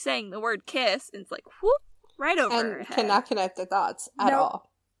repeatedly saying the word kiss, and it's like, whoop, right over her and head. cannot connect the dots at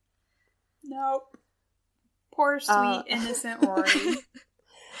all. Nope. Poor, sweet, innocent Rory.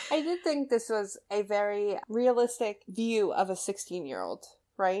 I did think this was a very realistic view of a 16-year-old,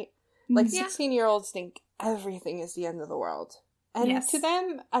 right? Like, 16-year-olds think everything is the end of the world. And to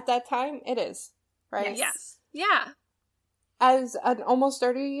them, at that time, it is, right? Yes. Yeah. As an almost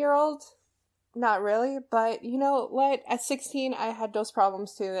 30-year-old, not really, but you know what? At 16, I had those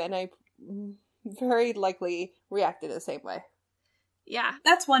problems too, and I very likely reacted the same way. Yeah.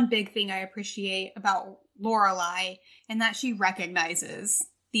 That's one big thing I appreciate about Lorelai, and that she recognizes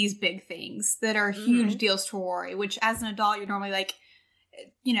these big things that are huge deals to Rory, which as an adult, you're normally like,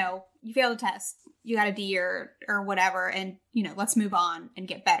 you know, you failed a test, you got a D or whatever, and, you know, let's move on and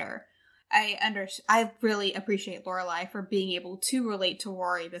get better. I really appreciate Lorelai for being able to relate to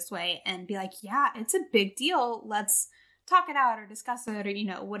Rory this way and be like, yeah, it's a big deal. Let's talk it out or discuss it or, you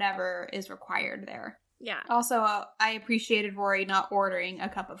know, whatever is required there. Yeah. Also, I appreciated Rory not ordering a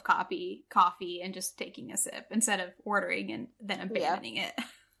cup of coffee and just taking a sip instead of ordering and then abandoning it.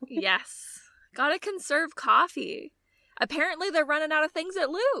 Yes. Gotta conserve coffee. Apparently they're running out of things at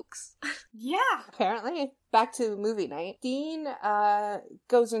Luke's. Yeah. Apparently. Back to movie night. Dean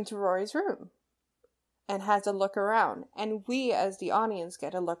goes into Rory's room and has a look around. And we, as the audience,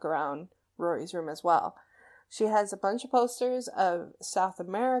 get a look around Rory's room as well. She has a bunch of posters of South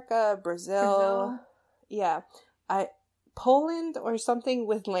America, Brazil. Yeah. Poland or something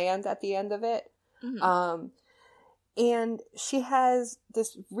with land at the end of it. Mm-hmm. And she has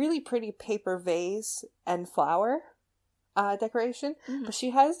this really pretty paper vase and flower decoration. Mm-hmm. But she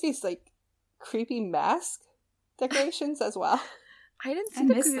has these, like, creepy mask decorations as well. I didn't see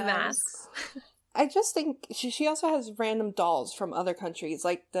the creepy masks. I just think she also has random dolls from other countries,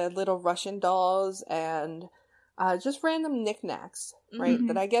 like the little Russian dolls and just random knickknacks, right? Mm-hmm.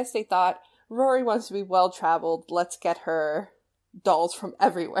 That I guess they thought, Rory wants to be well-traveled, let's get her dolls from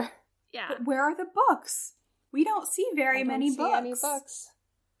everywhere. Yeah. But where are the books? We don't see very many books. I don't see any books.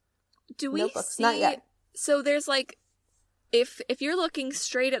 Do we books. see... Not yet. So there's, like, if you're looking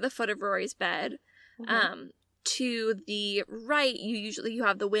straight at the foot of Rory's bed, to the right, you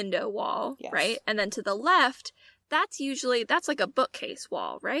have the window wall, right? And then to the left, that's like a bookcase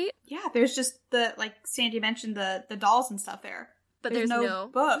wall, right? Yeah, there's just like Sandy mentioned, the dolls and stuff there. But there's no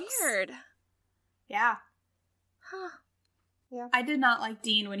books. Weird. Yeah. Huh. Yeah. I did not like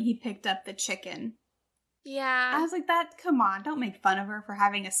Dean when he picked up the chicken. Yeah. I was like, come on, don't make fun of her for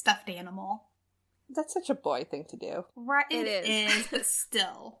having a stuffed animal. That's such a boy thing to do. Right, it is, but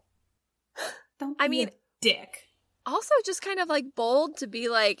still. Don't be a dick. Also just kind of like bold to be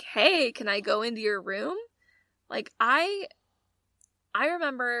like, hey, can I go into your room? Like, I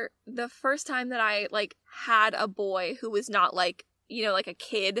remember the first time that I, like, had a boy who was not, like, you know, like a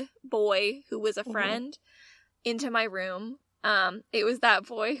kid boy who was a friend into my room. It was that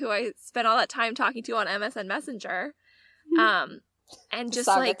boy who I spent all that time talking to on MSN Messenger. And just,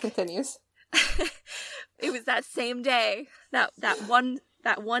 the saga like... continues. It was that same day, that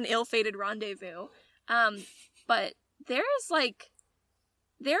one ill-fated rendezvous. But there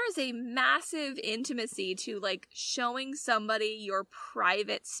is a massive intimacy to, like, showing somebody your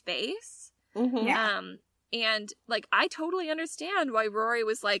private space. Mm-hmm. Yeah. And, like, I totally understand why Rory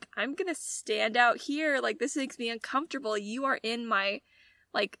was like, I'm gonna stand out here, like, this makes me uncomfortable. You are in my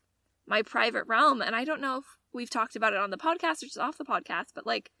my private realm. And I don't know if we've talked about it on the podcast or just off the podcast, but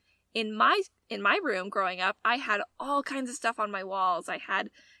like in my room growing up, I had all kinds of stuff on my walls. I had,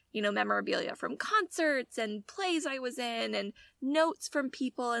 you know, memorabilia from concerts and plays I was in and notes from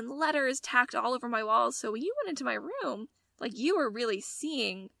people and letters tacked all over my walls. So when you went into my room, like, you were really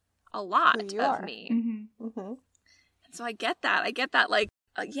seeing a lot of me. Mm-hmm. Mm-hmm. And so I get that. Like,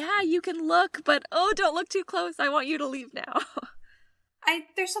 yeah, you can look, but oh, don't look too close. I want you to leave now.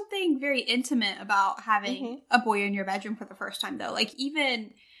 There's something very intimate about having a boy in your bedroom for the first time, though. Like,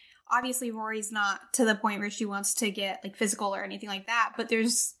 even, obviously, Rory's not to the point where she wants to get, like, physical or anything like that, but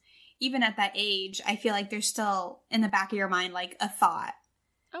there's, even at that age, I feel like there's still, in the back of your mind, like, a thought.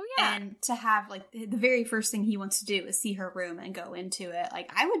 Oh, yeah. And to have, like, the very first thing he wants to do is see her room and go into it.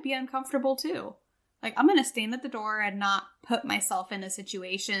 Like, I would be uncomfortable, too. Like, I'm going to stand at the door and not put myself in a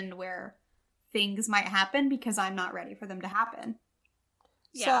situation where things might happen because I'm not ready for them to happen.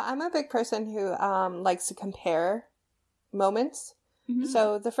 Yeah. So I'm a big person who likes to compare moments. Mm-hmm.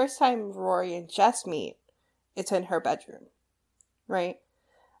 So the first time Rory and Jess meet, it's in her bedroom, right?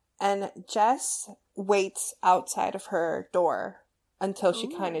 And Jess waits outside of her door until she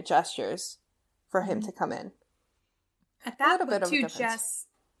kind of gestures for him to come in. At that bit point, of a too, difference.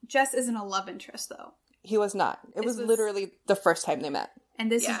 Jess isn't a love interest, though. He was not. It was literally the first time they met. And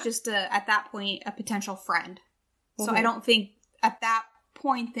this Yeah. is just, at that point, a potential friend. So I don't think at that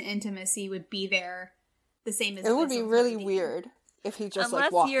point the intimacy would be there the same as It would is be at really the beginning. weird if he just Unless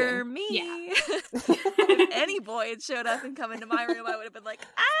like walked you're in. me. Yeah. If any boy had showed up and come into my room, I would have been like,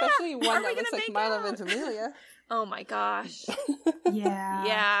 Especially are one we that looks gonna like make Milo out? Ventimiglia. Oh my gosh. Yeah.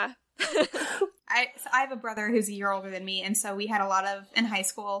 Yeah. I have a brother who's a year older than me, and so we had a lot of, in high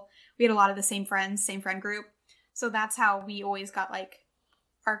school, we had a lot of the same friends, same friend group. So that's how we always got, like,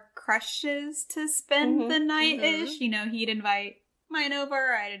 our crushes to spend the night-ish. You know, he'd invite mine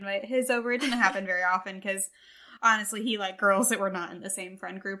over, I'd invite his over. It didn't happen very often, because, honestly, he liked girls that were not in the same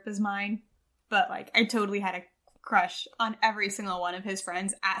friend group as mine. But, like, I totally had a crush on every single one of his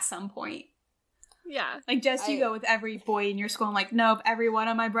friends at some point. Yeah. Like, just you go with every boy in your school and like, nope, every one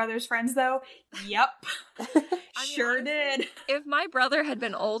of my brother's friends, though? Yep. Sure honestly, did. If my brother had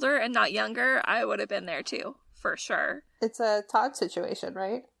been older and not younger, I would have been there too, for sure. It's a Todd situation,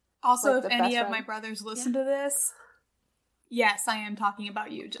 right? Also, Like if the any best of my friend? brothers listen to this, yes, I am talking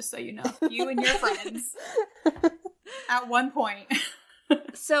about you, just so you know. You and your friends. At one point.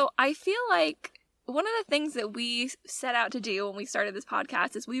 So I feel like one of the things that we set out to do when we started this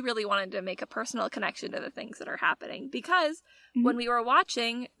podcast is we really wanted to make a personal connection to the things that are happening, because when we were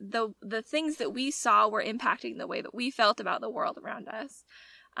watching, the things that we saw were impacting the way that we felt about the world around us.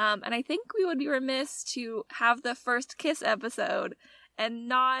 And I think we would be remiss to have the first kiss episode and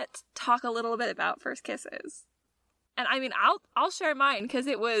not talk a little bit about first kisses. And I mean, I'll share mine, because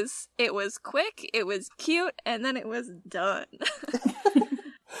it was quick, it was cute, and then it was done.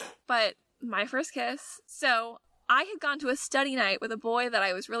 But my first kiss, so I had gone to a study night with a boy that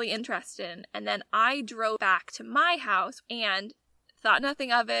I was really interested in, and then I drove back to my house and thought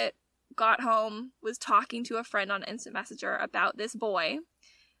nothing of it, got home, was talking to a friend on Instant Messenger about this boy,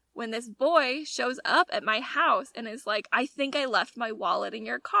 when this boy shows up at my house and is like, I think I left my wallet in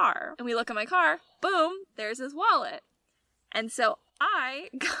your car. And we look at my car, boom, there's his wallet. And so I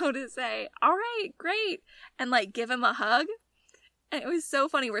go to say, all right, great, and like give him a hug. And it was so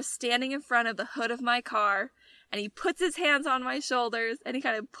funny. We're standing in front of the hood of my car, and he puts his hands on my shoulders, and he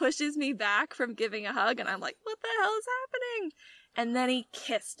kind of pushes me back from giving a hug, and I'm like, what the hell is happening? And then he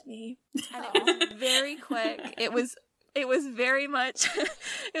kissed me, and it was very quick. It was very much,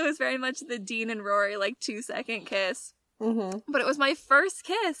 it was very much the Dean and Rory, like, 2-second kiss. Mm-hmm. But it was my first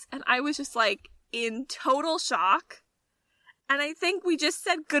kiss, and I was just, like, in total shock. And I think we just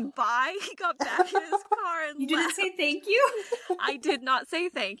said goodbye. He got back in his car and You didn't left. say thank you? I did not say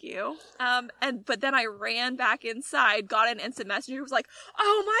thank you. But then I ran back inside, got an Instant Messenger, was like,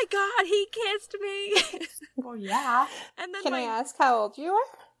 "Oh my God, he kissed me!" Well, yeah. And then Can I ask how old you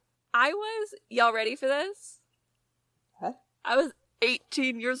are? I was. Y'all ready for this? What? I was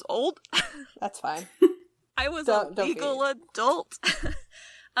 18 years old. That's fine. I was Don't a be. legal adult.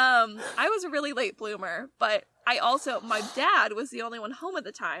 I was a really late bloomer, but my dad was the only one home at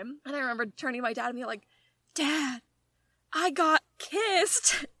the time. And I remember turning to my dad and being like, "Dad, I got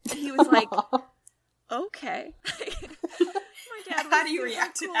kissed." And he was like, "Okay." My dad was How do you super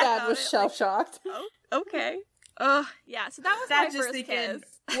react to cool that? Dad about was it, shell-shocked. like, "Oh, okay. Yeah, so that was Dad my just first thinking,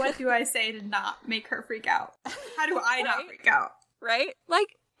 kiss. what do I say to not make her freak out? How do I not Right? freak out? Right?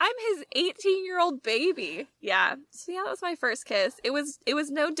 Like, I'm his 18-year-old baby. Yeah. So yeah, that was my first kiss. It was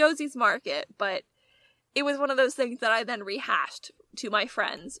no Dosie's Market, but it was one of those things that I then rehashed to my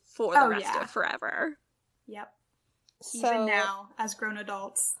friends for the rest of forever. Yep. So, even now, as grown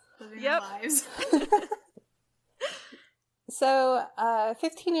adults living our lives. So,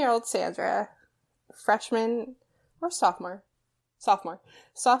 15-year-old Sandra, freshman or sophomore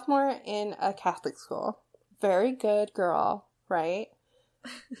in a Catholic school. Very good girl, right?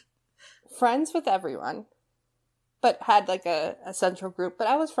 Friends with everyone, but had like a central group, but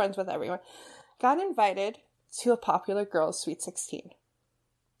I was friends with everyone. Got invited to a popular girls' Sweet 16.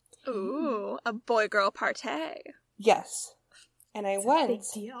 Ooh, a boy-girl party. Yes. And I went. Big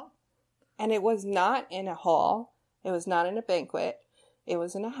deal. And it was not in a hall. It was not in a banquet. It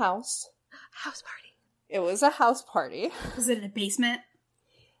was in a house. House party. It was a house party. Was it in a basement?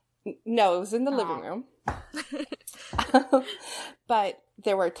 No, it was in the living room. But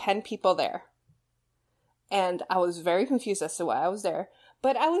there were 10 people there. And I was very confused as to why I was there.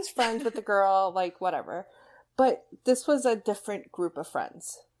 But I was friends with the girl, like, whatever. But this was a different group of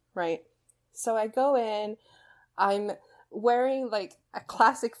friends, right? So I go in, I'm wearing, like, a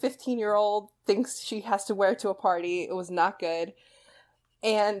classic 15-year-old thinks she has to wear to a party. It was not good.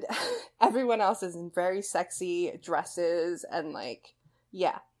 And everyone else is in very sexy dresses and, like,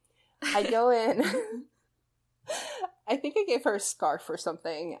 yeah. I go in. I think I gave her a scarf or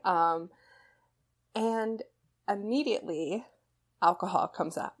something. And immediately, alcohol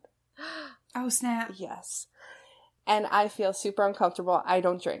comes out. Oh, snap. Yes. And I feel super uncomfortable. I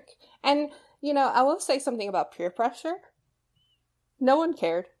don't drink. And, you know, I will say something about peer pressure. No one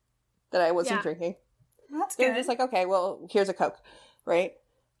cared that I wasn't drinking. That's They good. were just like, okay, well, here's a Coke, right?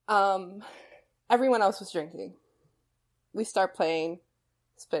 Everyone else was drinking. We start playing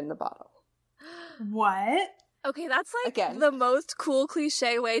Spin the Bottle. What? Okay, that's like Again. the most cool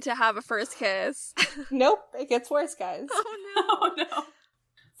cliche way to have a first kiss. Nope, it gets worse, guys. Oh no. Oh, no.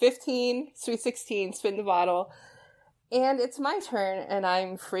 15, Sweet 16, Spin the Bottle. And it's my turn, and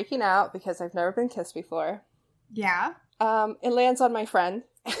I'm freaking out because I've never been kissed before. Yeah. It lands on my friend.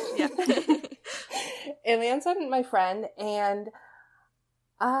 Yeah. It lands on my friend, and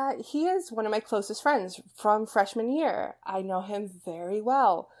he is one of my closest friends from freshman year. I know him very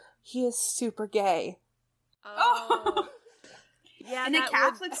well. He is super gay. Oh. Yeah, In a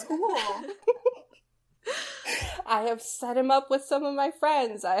Catholic school. I have set him up with some of my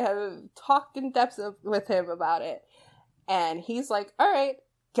friends. I have talked in depth with him about it. And he's like, all right,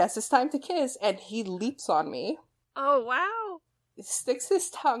 guess it's time to kiss. And he leaps on me. Oh, wow. Sticks his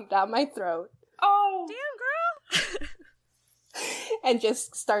tongue down my throat. Oh. Damn, girl. And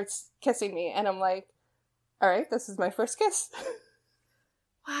just starts kissing me. And I'm like, all right, this is my first kiss.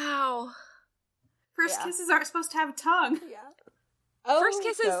 Wow. First Yeah. kisses aren't supposed to have a tongue. Yeah. First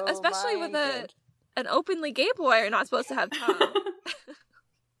kisses, especially with an openly gay boy, are not supposed to have tongue.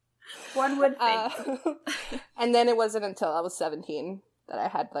 One would think. And then it wasn't until I was 17 that I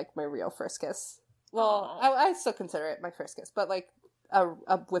had, like, my real first kiss. Well, I still consider it my first kiss, but, like,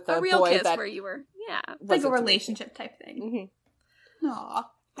 with a real boy kiss that where you were, yeah. Like a relationship type thing. Mm-hmm. Aw.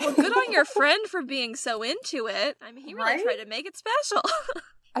 Well, good on your friend for being so into it. I mean, he really Right? tried to make it special.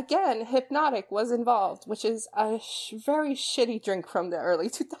 Again, Hypnotic was involved, which is a very shitty drink from the early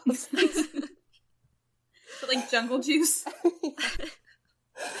 2000s. So, like jungle juice.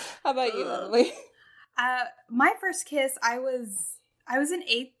 How about you, Emily? My first kiss, I was in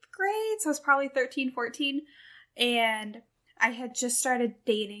 8th grade, so I was probably 13, 14, and I had just started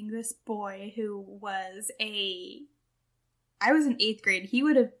dating this boy who was I was in 8th grade. He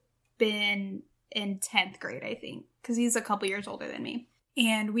would have been in 10th grade, I think, because he's a couple years older than me.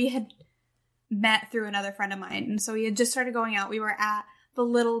 And we had met through another friend of mine, and so we had just started going out. We were at the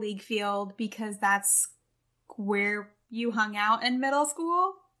Little League field because that's where you hung out in middle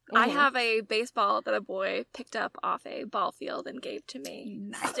school. I have a baseball that a boy picked up off a ball field and gave to me.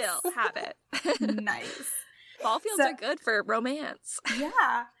 Nice. Still have it. Nice. Ball fields are good for romance.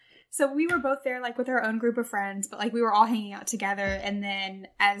 Yeah. So we were both there, like, with our own group of friends, but, like, we were all hanging out together. And then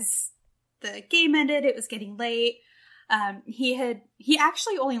as the game ended, it was getting late. He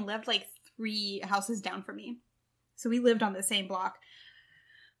actually only lived, like, 3 houses down from me. So we lived on the same block.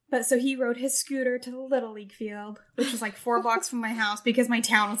 But so he rode his scooter to the Little League field, which was, like, 4 blocks from my house because my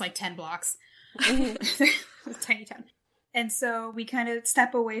town was, like, 10 blocks. It was a tiny town. And so we kind of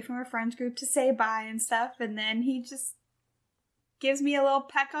step away from our friends group to say bye and stuff. And then he just gives me a little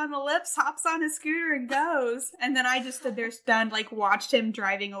peck on the lips, hops on his scooter, and goes. And then I just stood there stunned, like, watched him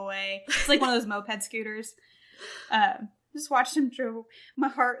driving away. It's like one of those moped scooters. Just watched him drive. My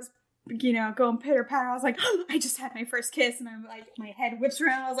heart was, going pitter-patter. I was like, oh, I just had my first kiss. And I'm like, my head whips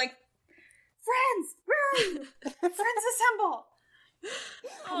around. I was like, friends, where are you? Friends assemble.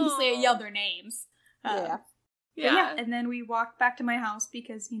 Obviously, I yelled their names. Yeah. Yeah, and then we walked back to my house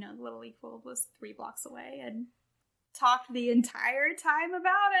because, the Little League Field was 3 blocks away and talked the entire time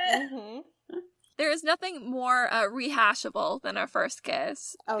about it. Mm-hmm. There is nothing more rehashable than our first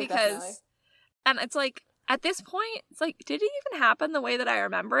kiss. Oh, definitely. And it's like, at this point, it's like, did it even happen the way that I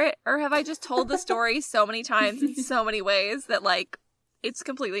remember it? Or have I just told the story so many times in so many ways that, like, it's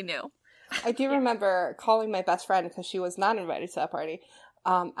completely new? I do remember calling my best friend because she was not invited to that party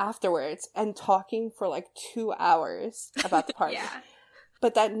afterwards and talking for like 2 hours about the party. Yeah.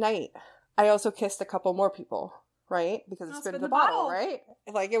 But that night, I also kissed a couple more people, right? Because it's been in the bottle, right?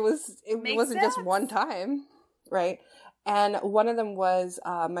 Like it wasn't just one time, right? And one of them was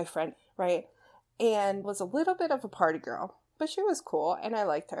my friend, right? And was a little bit of a party girl, but she was cool and I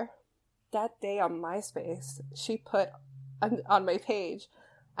liked her. That day on MySpace, she put on my page,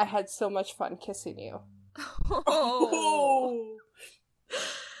 I had so much fun kissing you. Oh.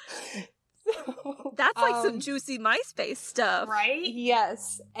 That's like some juicy MySpace stuff. Right?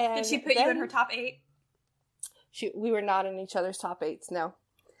 Yes. And did she put you in her top 8? We were not in each other's top 8s, no.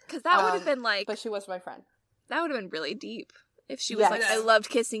 Because that would have been like... But she was my friend. That would have been really deep. If she was like, I loved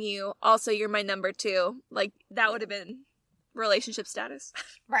kissing you, also you're my number 2. Like, that would have been relationship status.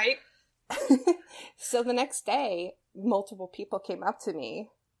 Right? So the next day, multiple people came up to me,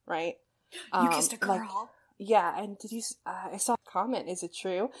 right? You kissed a girl. Like, yeah, and did you? I saw a comment. Is it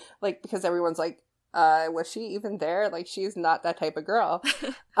true? Like, because everyone's like, was she even there? Like, she's not that type of girl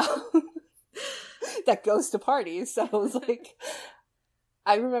that goes to parties. So I was like,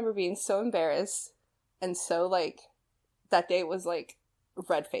 I remember being so embarrassed and so like that day was like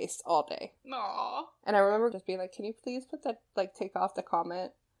red faced all day. Aww. And I remember just being like, can you please put that, like, take off the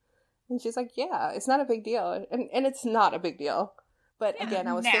comment? And she's like, yeah, it's not a big deal. And it's not a big deal. But again,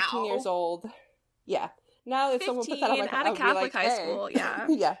 I was 15 years old. Yeah. Now if someone put that on my at a Catholic high school, yeah.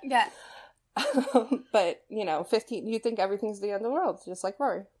 Yeah. Yeah. But, 15, you think everything's the end of the world, just like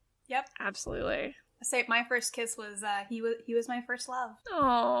Rory. Yep. Absolutely. I say my first kiss was, he was my first love.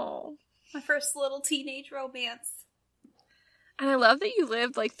 Oh. My first little teenage romance. And I love that you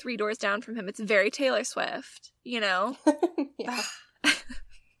lived like 3 doors down from him. It's very Taylor Swift, Yeah.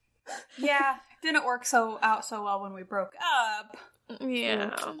 Yeah. Didn't work so well when we broke up.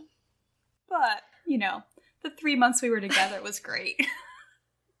 Yeah. But, the 3 months we were together was great.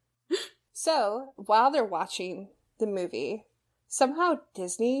 So, while they're watching the movie, somehow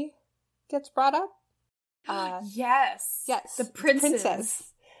Disney gets brought up. Yes. Yes. The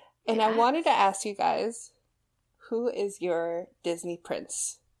princess. And I wanted to ask you guys, who is your Disney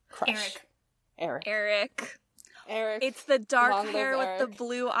prince crush? Eric. Eric. It's the dark Long live hair with Eric. the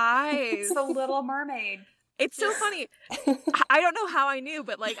blue eyes. It's the Little Mermaid. It's so funny. I don't know how I knew,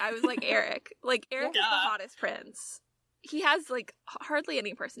 but like I was like Eric. Like Eric is the hottest prince. He has like hardly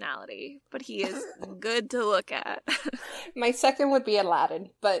any personality, but he is good to look at. My second would be Aladdin,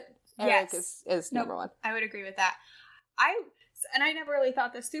 but Eric is number one. I would agree with that. I never really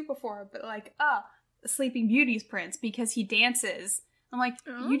thought this too before, but like, Sleeping Beauty's prince because he dances. I'm like,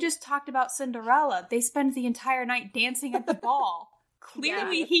 you just talked about Cinderella. They spend the entire night dancing at the ball.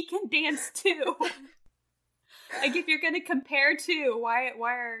 Clearly he can dance too. Like, if you're going to compare two, why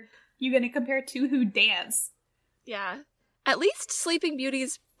are you going to compare two who dance? Yeah. At least Sleeping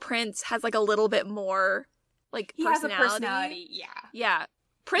Beauty's prince has, like, a little bit more, like, he personality. Has a personality, yeah. Yeah.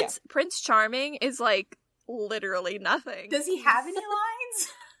 Prince Charming is, like, literally nothing. Does he have any lines?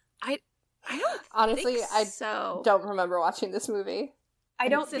 I don't Honestly, think so. I don't remember watching this movie. I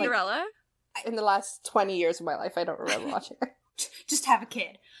don't Cinderella? In the last 20 years of my life, I don't remember watching it. Just have a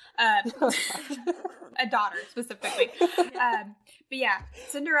kid. A daughter, specifically. But yeah,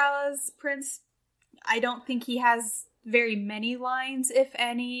 Cinderella's prince, I don't think he has very many lines, if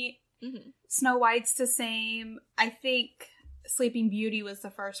any. Mm-hmm. Snow White's the same. I think Sleeping Beauty was the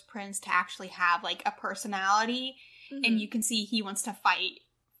first prince to actually have, like, a personality. Mm-hmm. And you can see he wants to fight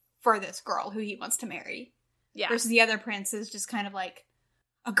for this girl who he wants to marry. Yeah. Versus the other prince is just kind of like,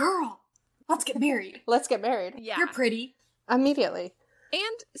 a girl! Let's get married! Let's get married. Yeah. You're pretty. Immediately.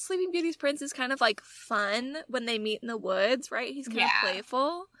 And Sleeping Beauty's prince is kind of, like, fun when they meet in the woods, right? He's kind of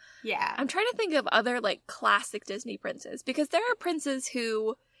playful. Yeah. I'm trying to think of other, like, classic Disney princes. Because there are princes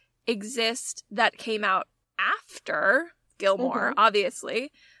who exist that came out after Gilmore,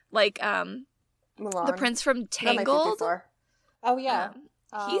 obviously. Like, Mulan. the prince from Tangled. Oh, yeah.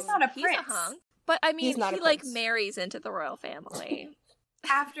 He's not a prince. He's a hunk. But, I mean, he, like, prince. marries into the royal family.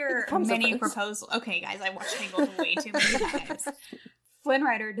 After many proposals. Okay, guys, I watched Tangled way too many times. Flynn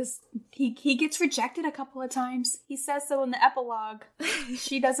Rider he gets rejected a couple of times. He says so in the epilogue.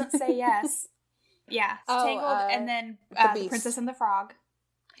 She doesn't say yes. Yeah, Tangled, and then the Princess and the Frog.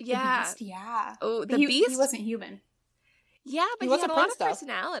 Yeah. The Beast, yeah. Oh, the He Beast? He wasn't human. Yeah, but He he was had a a lot prince, of though.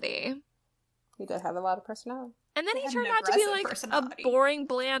 personality. He did have a lot of personality. And then He he had turned an out to be aggressive like personality. a boring,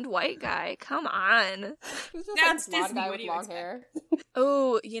 bland white guy. Come on. He was just That's like a blonde Disney, guy what with do you long expect? hair.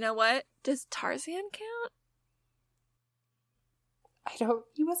 Oh, you know what? Does Tarzan count? I don't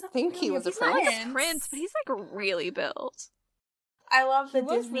He wasn't think he really was a He's not like prince. a prince, but he's like really built. I love the He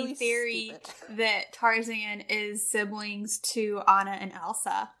was Disney really theory stupid. that Tarzan is siblings to Anna and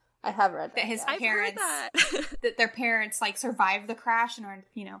Elsa. I have read that. That his yeah. I've heard parents, that. that their parents like survived the crash and are,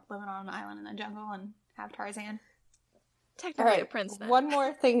 you know, living on an island in the jungle and have Tarzan. All Technically a right, prince then. one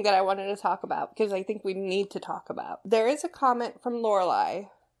more thing that I wanted to talk about, because I think we need to talk about. There is a comment from Lorelai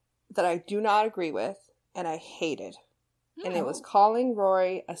that I do not agree with, and I hated. And it was calling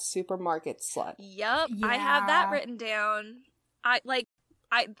Rory a supermarket slut. Yep, I have that Yeah. written down.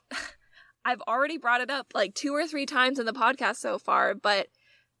 I've already brought it up like 2 or 3 times in the podcast so far, but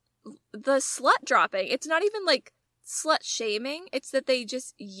the slut dropping, it's not even like slut shaming, it's that they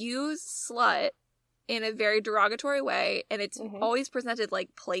just use slut in a very derogatory way, and it's always presented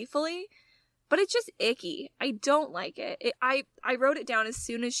like playfully, but it's just icky. I don't like it. I wrote it down as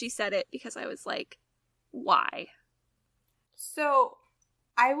soon as she said it because I was like, why? So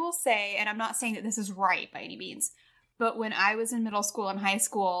I will say, and I'm not saying that this is right by any means, but when I was in middle school and high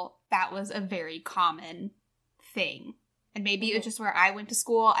school, that was a very common thing. And maybe it was just where I went to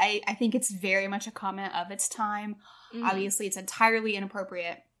school. I think it's very much a comment of its time. Obviously, it's entirely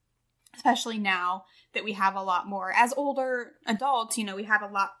inappropriate, especially now that we have a lot more, as older adults, you know, we have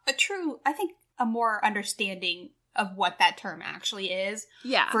a more understanding of what that term actually is.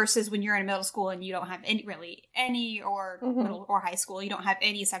 Yeah. Versus when you're in middle school and you don't have any or middle or high school, you don't have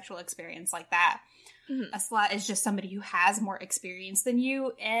any sexual experience like that. A slut is just somebody who has more experience than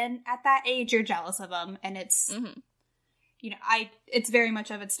you, and at that age, you're jealous of them, and it's, you know, it's very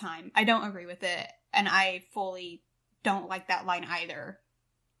much of its time. I don't agree with it, and I fully don't like that line either.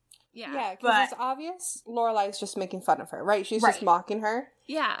 Yeah, because but- it's obvious Lorelai's just making fun of her, right? She's just Right. mocking her.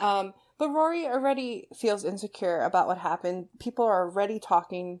 Yeah. But Rory already feels insecure about what happened. People are already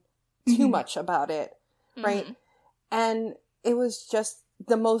talking too much about it, right? And it was just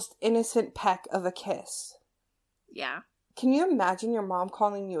the most innocent peck of a kiss. Yeah. Can you imagine your mom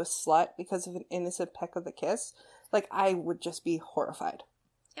calling you a slut because of an innocent peck of a kiss? Like, I would just be horrified.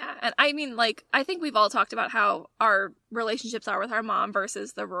 Yeah, and I mean, like, I think we've all talked about how our relationships are with our mom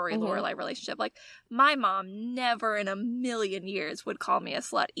versus the Rory Lorelai relationship. Like, my mom never in a million years would call me a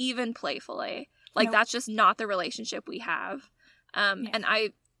slut, even playfully. Like, Nope. that's just not the relationship we have. And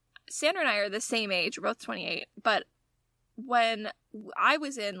Sandra and I are the same age, we're both 28, but when I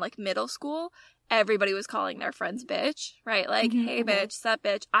was in, like, middle school, everybody was calling their friends bitch, right? Like, hey, bitch, sup,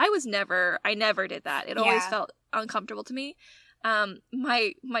 bitch. I never did that. It always felt uncomfortable to me.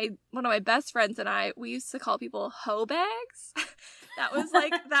 My one of my best friends and I, we used to call people hoe bags. that was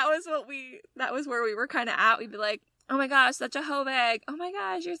where we were kind of at. We'd be like, oh my gosh, such a hoe bag. Oh my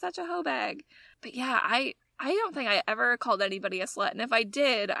gosh, you're such a hoe bag. But yeah, I don't think I ever called anybody a slut. And if I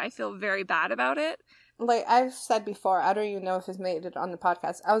did, I feel very bad about it. Like I've said before, I don't even know if it's made it on the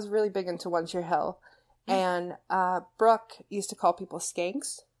podcast. I was really big into One Tree Hill. And Brooke used to call people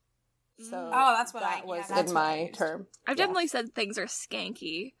skanks. So that's what that was that's in what I my used. term. I've definitely said things are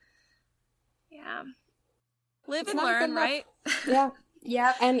skanky. Yeah. Live It's and not good learn, enough. right? Yeah.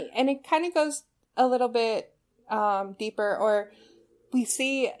 Yep. And it kind of goes a little bit deeper, or we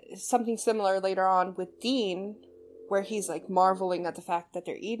see something similar later on with Dean, where he's like marveling at the fact that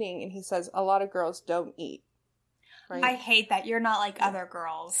they're eating, and he says a lot of girls don't eat. Right? I hate that you're not like other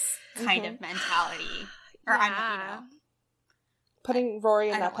girls kind of mentality. Or I'm, you know. Putting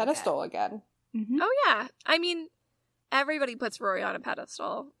Rory I on that don't like pedestal again. Oh yeah. I mean, everybody puts Rory on a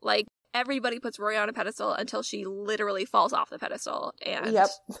pedestal. Like, everybody puts Rory on a pedestal until she literally falls off the pedestal and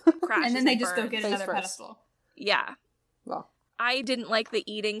crashes. And then they just go burns. get Face another first. pedestal. Well, I didn't like the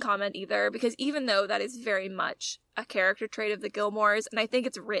eating comment either, because even though that is very much a character trait of the Gilmores, and I think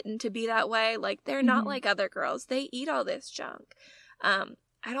it's written to be that way, like, they're not like other girls. They eat all this junk. I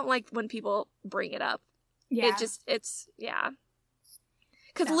don't like when people bring it up. Yeah.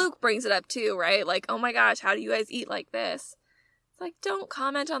 Because Luke brings it up too, right? Like, oh my gosh, how do you guys eat like this? It's like, don't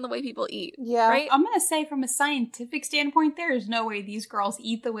comment on the way people eat. yeah. Right? I'm going to say from a scientific standpoint, there is no way these girls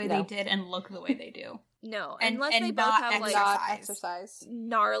eat the way No. they did and look the way they do. No, And- unless and they both not have, like, Not exercise. exercise.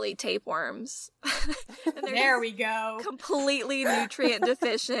 gnarly tapeworms. And they're There just we go. completely nutrient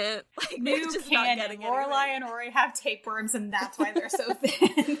deficient. Like, they're New just not canon. getting Lorelai anything. and Rory have tapeworms, and that's why they're so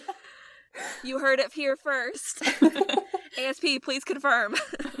thin. You heard it here first. ASP, please confirm.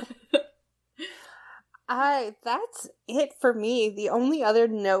 That's it for me. The only other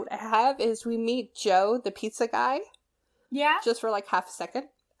note I have is we meet Joe, the pizza guy. Yeah. Just for like half a second.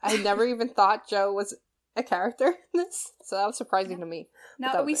 I never even thought Joe was a character in this, so that was surprising to me.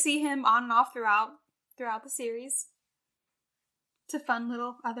 No, we see him on and off throughout the series. It's a fun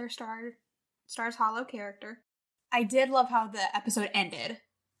little other Stars Hollow character. I did love how the episode ended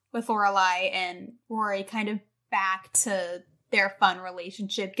with Lorelai and Rory kind of back to their fun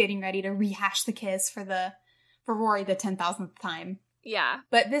relationship, getting ready to rehash the kiss for Rory the 10,000th time. Yeah.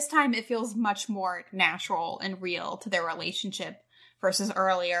 But this time it feels much more natural and real to their relationship versus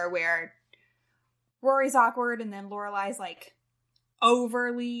earlier where Rory's awkward and then Lorelai's like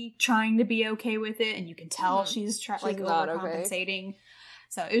overly trying to be okay with it, and you can tell she's overcompensating. Okay.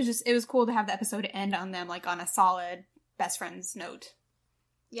 So it was cool to have the episode end on them like on a solid best friends note.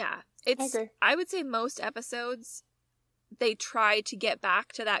 Yeah. I would say most episodes they try to get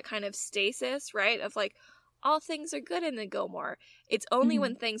back to that kind of stasis, right? Of like, all things are good in the Gilmore. It's only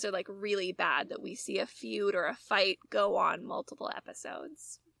when things are like really bad that we see a feud or a fight go on multiple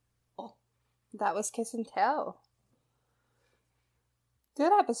episodes. Oh, that was Kiss and Tell.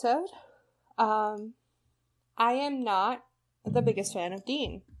 Good episode. I am not the biggest fan of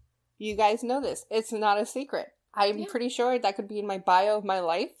Dean. You guys know this. It's not a secret. I'm pretty sure that could be in my bio of my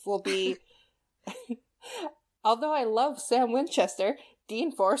life. Will be... Although I love Sam Winchester,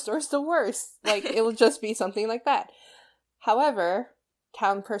 Dean Forrester is the worst. Like, it will just be something like that. However,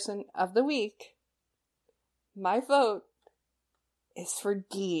 Town Person of the Week, my vote is for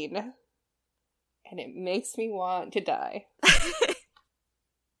Dean. And it makes me want to die.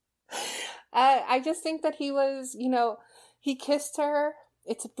 I just think that he was, he kissed her.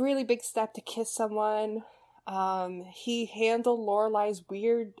 It's a really big step to kiss someone. He handled Lorelai's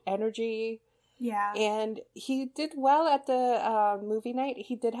weird energy. Yeah. And he did well at the movie night.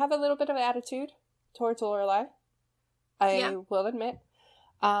 He did have a little bit of attitude towards Lorelai, I will admit.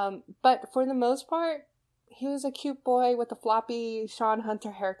 But for the most part, he was a cute boy with a floppy Sean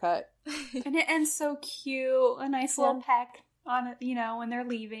Hunter haircut. And it ends so cute. A nice little peck on it, when they're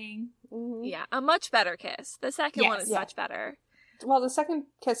leaving. Mm-hmm. Yeah, a much better kiss. The second one is much better. Well, the second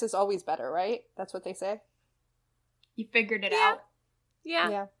kiss is always better, right? That's what they say. You figured it out.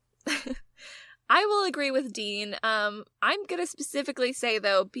 Yeah. I will agree with Dean. I'm going to specifically say,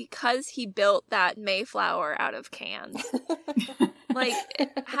 though, because he built that Mayflower out of cans. Like,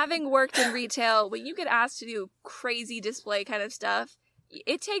 having worked in retail, when you get asked to do crazy display kind of stuff,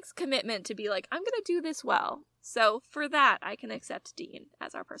 it takes commitment to be like, I'm going to do this well. So for that, I can accept Dean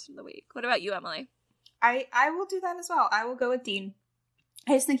as our person of the week. What about you, Emily? I will do that as well. I will go with Dean.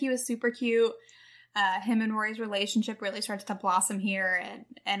 I just think he was super cute. Him and Rory's relationship really starts to blossom here,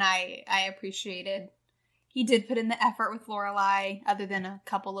 and I appreciated he did put in the effort with Lorelai, other than a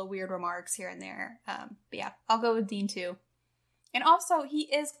couple of weird remarks here and there. But yeah, I'll go with Dean too. And also, he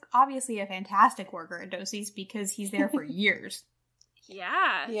is obviously a fantastic worker at Dosey's because he's there for years.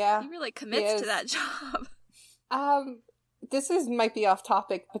 Yeah, he really commits to that job. This might be off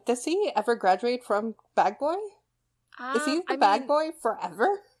topic, but does he ever graduate from Bag Boy? Is he the Bag Boy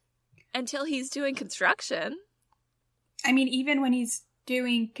forever? Until he's doing construction. I mean, even when he's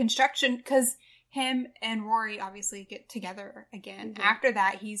doing construction, because him and Rory obviously get together again. Mm-hmm. After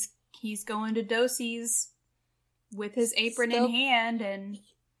that, he's going to Dosey's with his apron in hand, and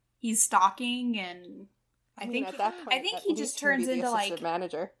he's stalking, and I think he just turns into like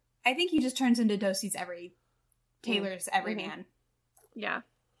manager. I think he just turns into Dosey's Taylor's everyman. Yeah.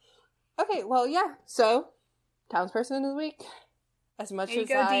 Okay, well, yeah. So, Townsperson of the Week. As much as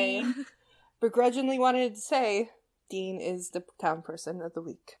I begrudgingly wanted to say, Dean is the Town Person of the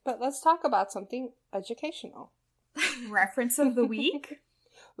Week. But let's talk about something educational. Reference of the week?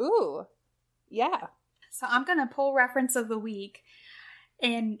 Ooh, yeah. So I'm going to pull reference of the week.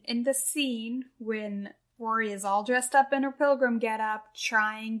 And in the scene when Rory is all dressed up in her pilgrim getup,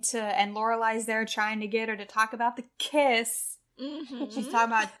 and Lorelai's there trying to get her to talk about the kiss. Mm-hmm. She's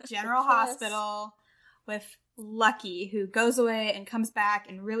talking about General Hospital with Lucky, who goes away and comes back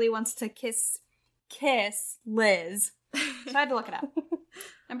and really wants to kiss Liz. So I had to look it up.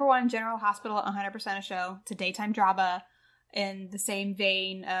 Number one, General Hospital, 100% a show. It's a daytime drama in the same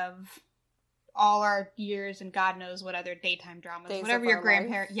vein of all our years and God knows what other daytime dramas. Days whatever your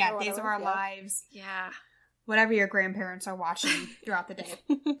grandparents... Yeah, Days of Our Lives. Yeah. Whatever your grandparents are watching throughout the day.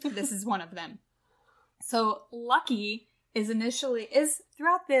 This is one of them. So Lucky is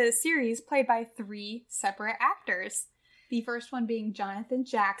throughout the series played by 3 separate actors. The first one being Jonathan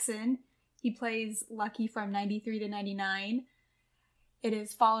Jackson. He plays Lucky from 93 to 99. It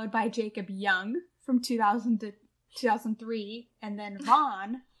is followed by Jacob Young from 2000 to 2003, and then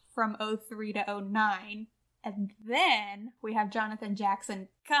Vaughn from 03 to 09. And then we have Jonathan Jackson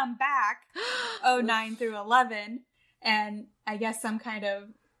come back 09 through 11. And I guess some kind of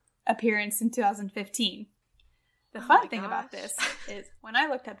appearance in 2015. The fun thing about this is when I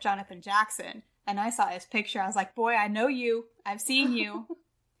looked up Jonathan Jackson and I saw his picture, I was like, boy, I know you. I've seen you.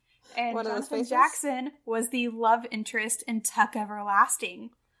 And Jonathan Jackson was the love interest in Tuck Everlasting,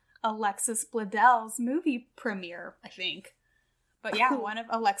 Alexis Bledel's movie premiere, I think. But yeah, one of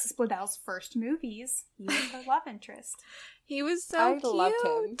Alexis Bledel's first movies. He was her love interest. He was so cute. I loved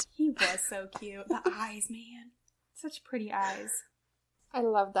him. He was so cute. The eyes, man. Such pretty eyes. I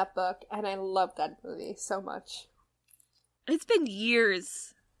love that book, and I love that movie so much. It's been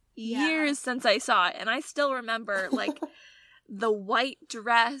years since I saw it, and I still remember, like, the white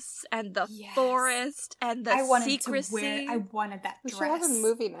dress and the forest and the secrecy. I wanted that dress. We should have a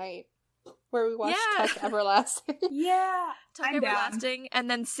movie night where we watch Tuck Everlasting. Yeah. Tuck Everlasting and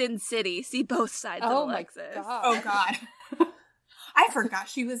then Sin City. See both sides of Alexis. My God. Oh, God. I forgot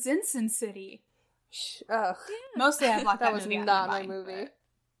she was in Sin City. Ugh. Mostly I blocked that was movie not out my movie.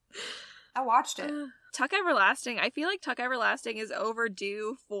 I watched it. Tuck Everlasting. I feel like Tuck Everlasting is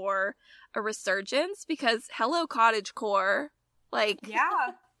overdue for a resurgence because Hello Cottagecore, like,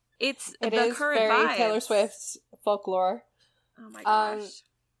 it the is current very vibes. Taylor Swift's folklore. Oh my gosh!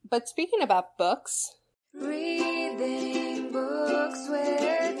 But speaking about books, reading books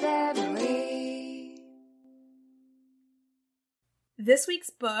with Emily. This week's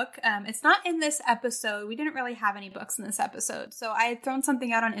book, it's not in this episode. We didn't really have any books in this episode. So I had thrown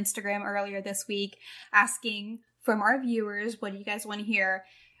something out on Instagram earlier this week asking from our viewers, what do you guys want to hear?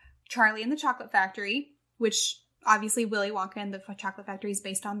 Charlie and the Chocolate Factory, which obviously Willy Wonka and the Chocolate Factory is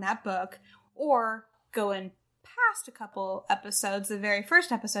based on that book, or going past a couple episodes, the very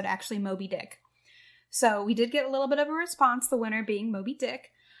first episode, actually, Moby Dick. So we did get a little bit of a response, the winner being Moby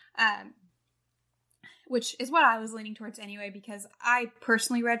Dick. Which is what I was leaning towards anyway, because I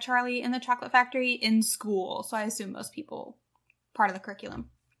personally read Charlie and the Chocolate Factory in school, so I assume most people, part of the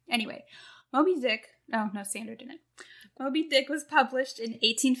curriculum. Anyway, Moby Dick, oh no, Sandra didn't. Moby Dick was published in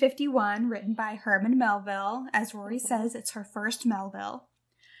 1851, written by Herman Melville. As Rory says, it's her first Melville.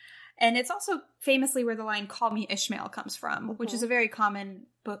 And it's also famously where the line, "Call me Ishmael," comes from, which is a very common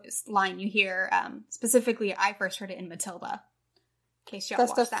line you hear. Specifically, I first heard it in Matilda. In case y'all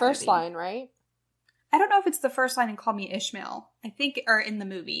watched that movie. That's the first line, right? I don't know if it's the first line in Call Me Ishmael. I think, or in the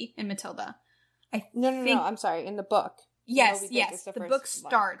movie, in Matilda. No, I'm sorry, in the book. Yes, the book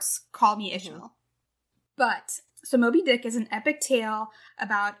starts, Call Me Ishmael. But, so Moby Dick is an epic tale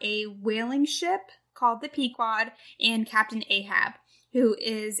about a whaling ship called the Pequod and Captain Ahab, who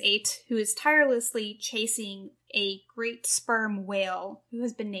is tirelessly chasing a great sperm whale who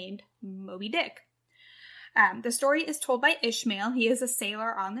has been named Moby Dick. The story is told by Ishmael. He is a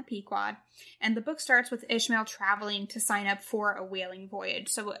sailor on the Pequod, and the book starts with Ishmael traveling to sign up for a whaling voyage.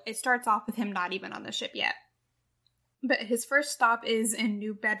 So it starts off with him not even on the ship yet. But his first stop is in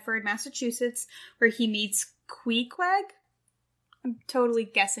New Bedford, Massachusetts, where he meets Queequeg. I'm totally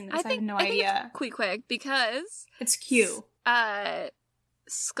guessing this. I have no idea. Queequeg, because it's Q.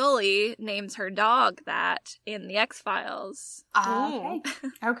 Scully names her dog that in the X-Files.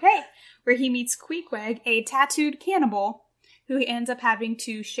 Okay. Where he meets Queequeg, a tattooed cannibal who he ends up having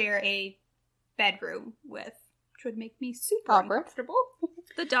to share a bedroom with, which would make me super uncomfortable.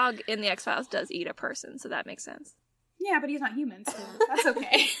 The dog in the X-Files does eat a person, so that makes sense. Yeah, but he's not human, so that's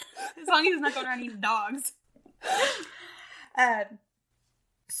okay. As long as he's not going around eating dogs.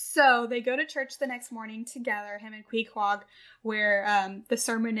 So they go to church the next morning together, him and Queequeg, where the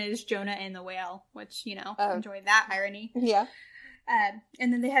sermon is Jonah and the whale, which, enjoyed that irony. Yeah.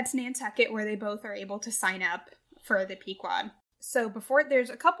 And then they head to Nantucket, where they both are able to sign up for the Pequod. So there's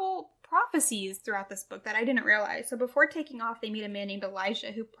a couple prophecies throughout this book that I didn't realize. So before taking off, they meet a man named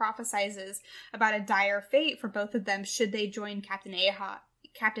Elijah who prophesizes about a dire fate for both of them should they join Captain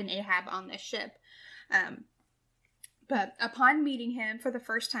Ahab on this ship. But upon meeting him for the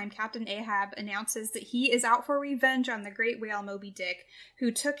first time, Captain Ahab announces that he is out for revenge on the great whale Moby Dick, who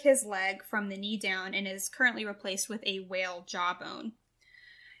took his leg from the knee down and is currently replaced with a whale jawbone.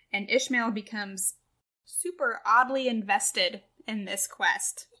 And Ishmael becomes super oddly invested in this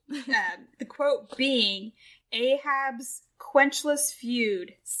quest. The quote being, "Ahab's quenchless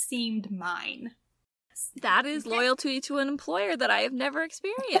feud seemed mine." That is loyalty to an employer that I have never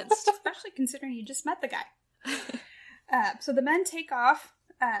experienced. Especially considering you just met the guy. So the men take off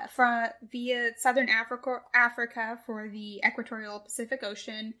via southern Africa for the equatorial Pacific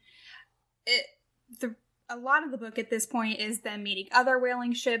Ocean. a lot of the book at this point is them meeting other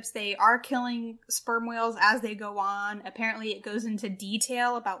whaling ships. They are killing sperm whales as they go on. Apparently it goes into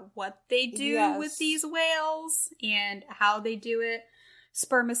detail about what they do with these whales and how they do it.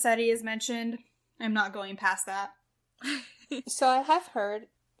 Spermaceti is mentioned. I'm not going past that. So I have heard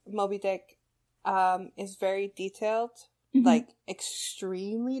Moby Dick is very detailed, like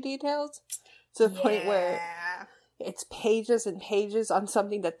extremely detailed, to the point where it's pages and pages on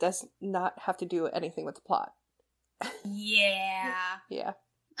something that does not have to do anything with the plot. Yeah.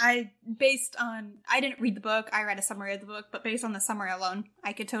 I didn't read the book, I read a summary of the book, but based on the summary alone,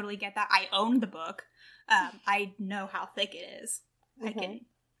 I could totally get that. I own the book. I know how thick it is. I can,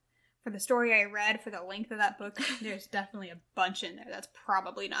 for the story I read, for the length of that book, there's definitely a bunch in there that's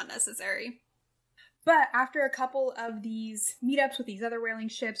probably not necessary. But after a couple of these meetups with these other whaling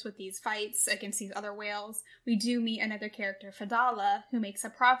ships, with these fights against these other whales, we do meet another character, Fedallah, who makes a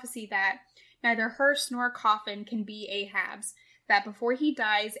prophecy that neither hearse nor coffin can be Ahab's, that before he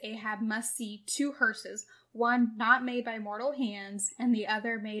dies, Ahab must see 2 hearses, one not made by mortal hands, and the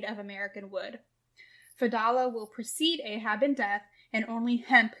other made of American wood. Fedallah will precede Ahab in death, and only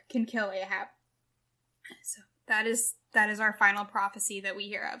hemp can kill Ahab. So that is our final prophecy that we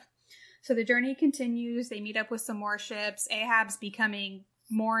hear of. So the journey continues. They meet up with some more ships. Ahab's becoming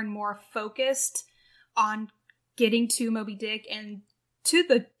more and more focused on getting to Moby Dick, and to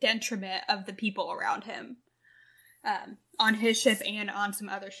the detriment of the people around him, on his ship and on some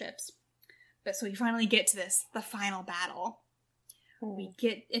other ships. But so we finally get to the final battle.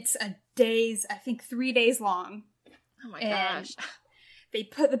 It's a days, I think 3 days long. Oh my gosh. They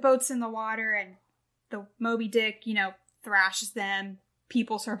put the boats in the water, and the Moby Dick, thrashes them.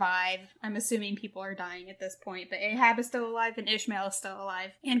 People survive. I'm assuming people are dying at this point, but Ahab is still alive and Ishmael is still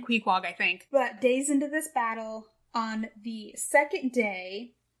alive. And Queequeg, I think. But days into this battle, on the second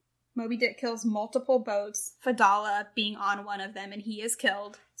day, Moby Dick kills multiple boats, Fedallah being on one of them, and he is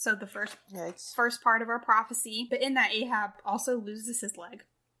killed. So the first part of our prophecy. But in that, Ahab also loses his leg,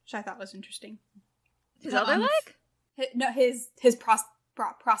 which I thought was interesting. His other leg? His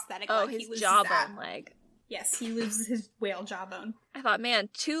prosthetic leg. Oh, his jawbone leg. Yes, he loses his whale jawbone. I thought, man,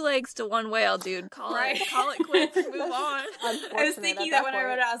 2 legs to 1 whale, dude. Call it quits. Move on. I was thinking that when I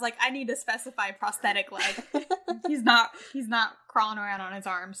wrote it, I was like, I need to specify prosthetic leg. He's not crawling around on his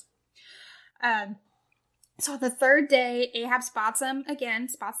arms. So the third day, Ahab spots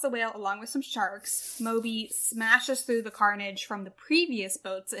the whale along with some sharks. Moby smashes through the carnage from the previous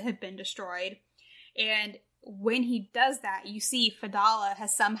boats that had been destroyed. And when he does that, you see Fedallah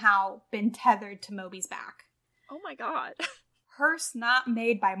has somehow been tethered to Moby's back. Oh my god. Hearse not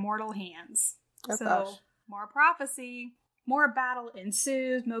made by mortal hands. Gosh. More prophecy. More battle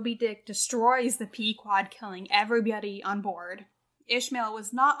ensues. Moby Dick destroys the Pequod, killing everybody on board. Ishmael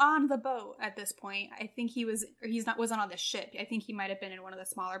was not on the boat at this point. I think wasn't on the ship. I think he might have been in one of the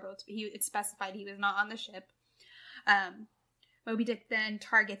smaller boats, but it specified he was not on the ship. Moby Dick then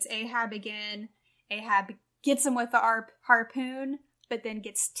targets Ahab again. Ahab gets him with the harpoon, but then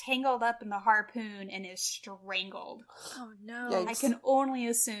gets tangled up in the harpoon and is strangled. Oh no. Yikes. I can only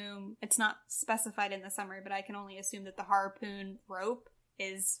assume, it's not specified in the summary, but I can only assume that the harpoon rope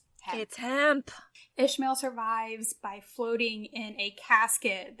is hemp. It's hemp. Ishmael survives by floating in a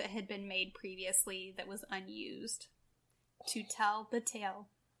casket that had been made previously that was unused to tell the tale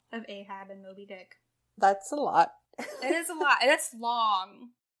of Ahab and Moby Dick. That's a lot. It is a lot. It's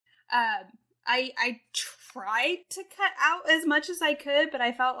long. I tried to cut out as much as I could, but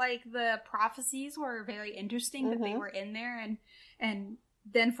I felt like the prophecies were very interesting that they were in there, and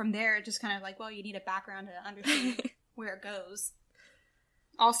then from there it just kind of like, well, you need a background to understand where it goes.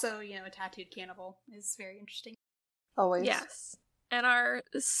 Also, a tattooed cannibal is very interesting. Always. Yes. And our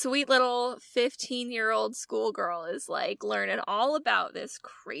sweet little 15-year-old schoolgirl is like learning all about this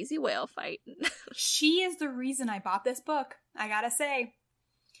crazy whale fight. She is the reason I bought this book, I gotta say.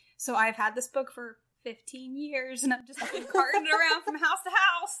 So I've had this book for 15 years, and I've just been carting it around from house to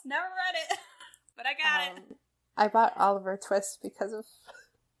house. Never read it, but I got it. I bought Oliver Twist because of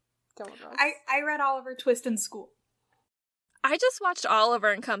Gilmore Girls. I read Oliver Twist in school. I just watched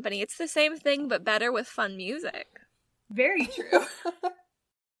Oliver and Company. It's the same thing, but better with fun music. Very true.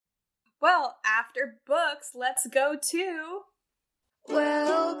 Well, after books, let's go to...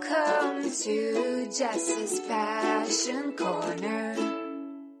 Welcome to Jess's Fashion Corner.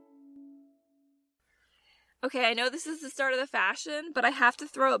 Okay, I know this is the start of the fashion, but I have to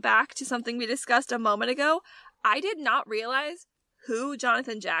throw it back to something we discussed a moment ago. I did not realize who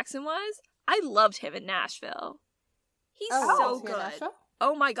Jonathan Jackson was. I loved him in Nashville. He's so good.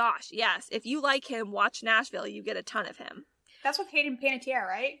 Oh my gosh, yes. If you like him, watch Nashville. You get a ton of him. That's with Hayden Panettiere,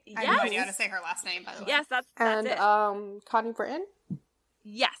 right? I have no idea how to say her last name, by the way. Yes, that's and it. Connie Britton.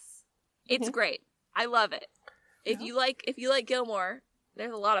 Yes, it's great. I love it. If you like Gilmore,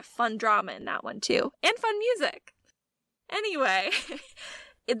 there's a lot of fun drama in that one too, and fun music. Anyway,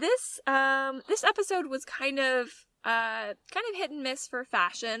 this episode was kind of hit and miss for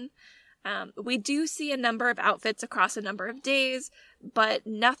fashion. We do see a number of outfits across a number of days, but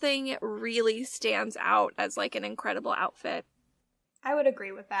nothing really stands out as like an incredible outfit. I would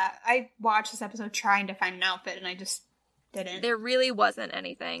agree with that. I watched this episode trying to find an outfit, and I just didn't. There really wasn't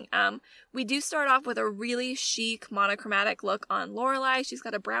anything. We do start off with a really chic monochromatic look on Lorelai. She's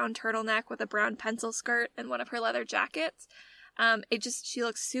got a brown turtleneck with a brown pencil skirt and one of her leather jackets. She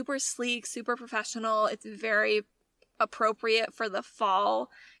looks super sleek, super professional. It's very appropriate for the fall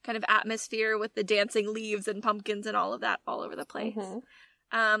kind of atmosphere with the dancing leaves and pumpkins and all of that all over the place.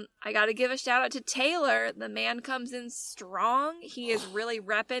 I gotta give a shout out to Taylor. The man comes in strong. He is really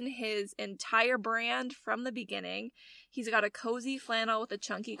repping his entire brand from the beginning. He's got a cozy flannel with a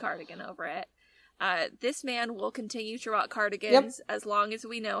chunky cardigan over it. This man will continue to rock cardigans as long as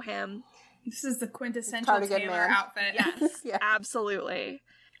we know him. This is the quintessential Cardigan Taylor man. outfit. Yes, absolutely.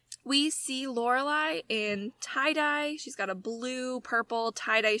 We see Lorelai in tie-dye. She's got a blue, purple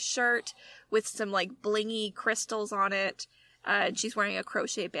tie-dye shirt with some like blingy crystals on it. She's wearing a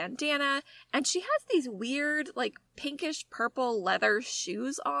crochet bandana, and she has these weird, like, pinkish purple leather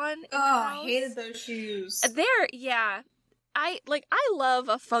shoes on. I hated those shoes. I love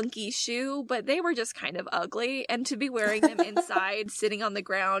a funky shoe, but they were just kind of ugly, and to be wearing them inside, sitting on the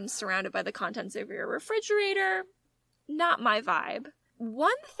ground, surrounded by the contents of your refrigerator, not my vibe.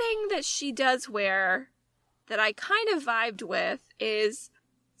 One thing that she does wear that I kind of vibed with is,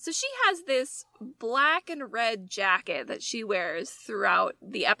 so she has this black and red jacket that she wears throughout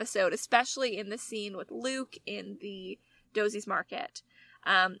the episode, especially in the scene with Luke in the Dozie's Market.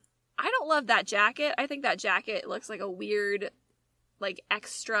 I don't love that jacket. I think that jacket looks like a weird, like,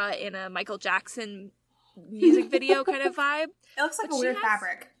 extra in a Michael Jackson music video kind of vibe. It looks like a weird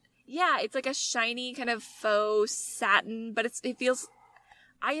fabric. Yeah, it's like a shiny kind of faux satin, but it feels...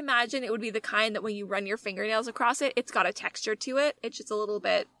 I imagine it would be the kind that when you run your fingernails across it, it's got a texture to it. It's just a little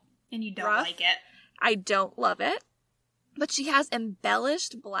bit And you don't rough. like it. I don't love it. But she has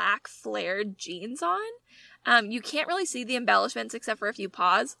embellished black flared jeans on. You can't really see the embellishments except for if you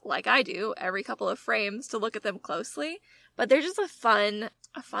pause, like I do, every couple of frames to look at them closely. But they're just a fun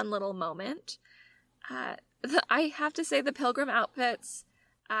little moment. I have to say the Pilgrim outfits,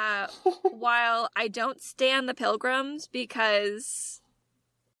 while I don't stan the Pilgrims because...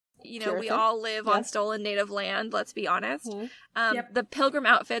 You know, we all live on stolen native land, let's be honest. The Pilgrim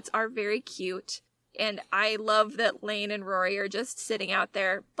outfits are very cute, and I love that Lane and Rory are just sitting out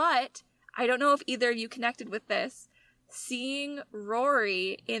there, but I don't know if either of you connected with this. Seeing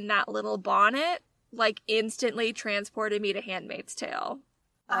Rory in that little bonnet, like, instantly transported me to Handmaid's Tale.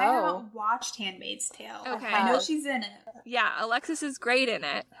 I haven't watched Handmaid's Tale. Okay. I know she's in it. Yeah, Alexis is great in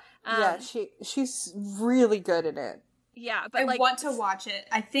it. She's really good in it. Yeah, but I want to watch it.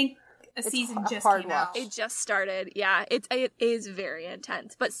 I think a season just came out. It just started. Yeah, it is very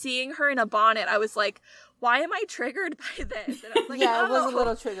intense. But seeing her in a bonnet, I was like, why am I triggered by this? And I was like, it was a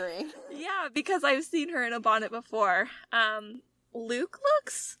little triggering. Yeah, because I've seen her in a bonnet before. Luke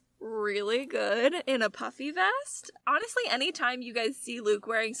looks really good in a puffy vest. Honestly, anytime you guys see Luke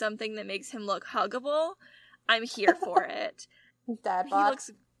wearing something that makes him look huggable, I'm here for it. Dad He looks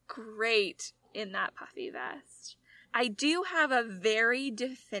great in that puffy vest. I do have a very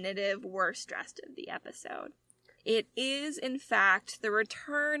definitive worst dressed of the episode. It is, in fact, the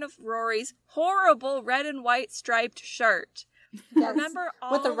return of Rory's horrible red and white striped shirt. Yes. Remember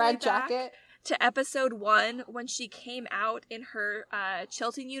all with the way red back jacket to episode 1 when she came out in her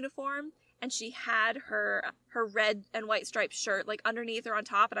Chilton uniform and she had her red and white striped shirt like underneath or on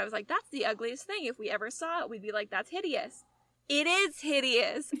top, and I was like, that's the ugliest thing. If we ever saw it, we'd be like, that's hideous. It is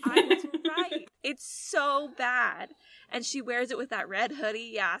hideous. I was right. It's so bad. And she wears it with that red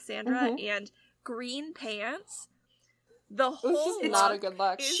hoodie, Sandra, and green pants. The whole look not a good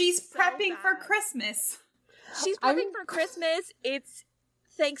look. She's so prepping bad. for Christmas. She's prepping for Christmas. It's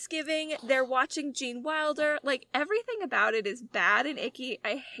Thanksgiving. They're watching Gene Wilder. Like, everything about it is bad and icky.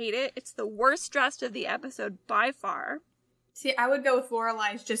 I hate it. It's the worst dressed of the episode by far. See, I would go with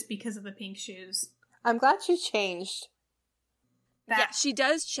Lorelai's just because of the pink shoes. I'm glad she changed. Yeah, she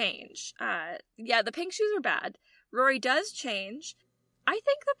does change. The pink shoes are bad. Rory does change. I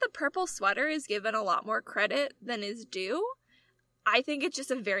think that the purple sweater is given a lot more credit than is due. I think it's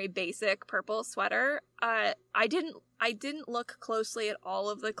just a very basic purple sweater. I didn't look closely at all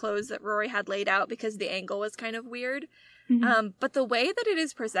of the clothes that Rory had laid out because the angle was kind of weird. But the way that it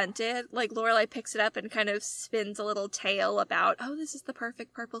is presented, like Lorelai picks it up and kind of spins a little tale about, oh, this is the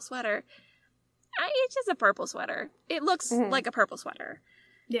perfect purple sweater. It's just a purple sweater. It looks like a purple sweater.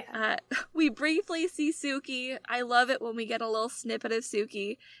 Yeah. We briefly see Suki. I love it when we get a little snippet of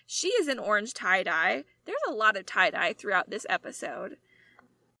Suki. She is in orange tie-dye. There's a lot of tie-dye throughout this episode.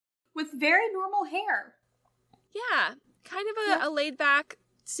 With very normal hair. Yeah. Kind of a laid-back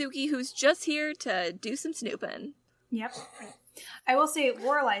Suki who's just here to do some snooping. Yep. I will say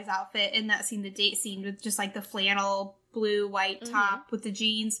Lorelai's outfit in that scene, the date scene, with just like the flannel blue white top with the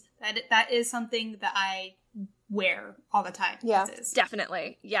jeans, that is something that I wear all the time. Yeah,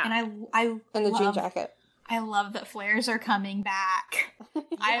 definitely. Yeah. And I and the jean jacket. I love that flares are coming back. Yes.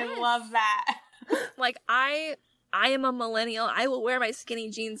 I love that. Like I am a millennial. I will wear my skinny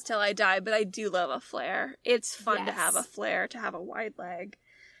jeans till I die, but I do love a flare. It's fun to have a flare, to have a wide leg.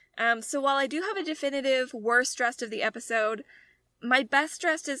 So while I do have a definitive worst dressed of the episode, my best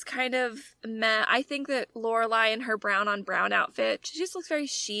dressed is kind of meh. I think that Lorelai in her brown on brown outfit, she just looks very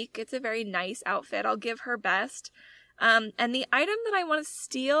chic. It's a very nice outfit. I'll give her best. And the item that I want to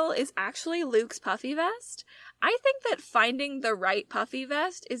steal is actually Luke's puffy vest. I think that finding the right puffy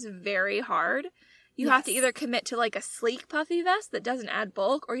vest is very hard. You have to either commit to like a sleek puffy vest that doesn't add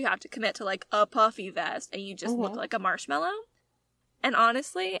bulk, or you have to commit to like a puffy vest and you just look like a marshmallow. And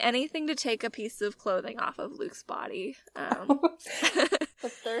honestly, anything to take a piece of clothing off of Luke's body. The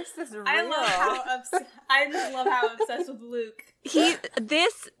thirst is real. I just love how obsessed with Luke.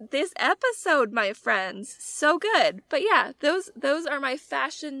 This episode, my friends, so good. But yeah, those are my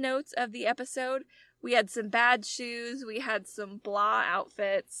fashion notes of the episode. We had some bad shoes. We had some blah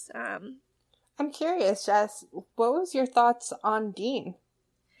outfits. I'm curious, Jess, what was your thoughts on Dean?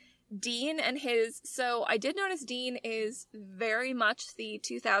 Dean and so I did notice Dean is very much the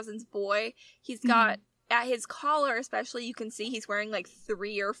 2000s boy. He's got, at his collar especially, you can see he's wearing like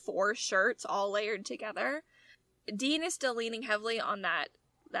 3 or 4 shirts all layered together. Dean is still leaning heavily on that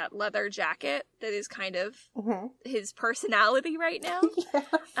leather jacket that is kind of his personality right now.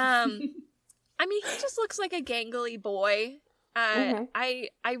 I mean, he just looks like a gangly boy. I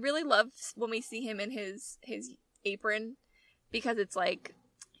really love when we see him in his apron, because it's like,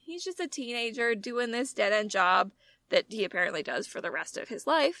 he's just a teenager doing this dead-end job that he apparently does for the rest of his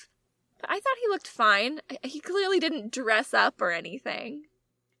life. But I thought he looked fine. He clearly didn't dress up or anything.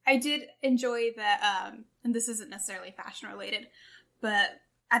 I did enjoy the, and this isn't necessarily fashion related, but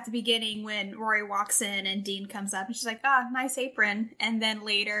at the beginning when Rory walks in and Dean comes up and she's like, nice apron. And then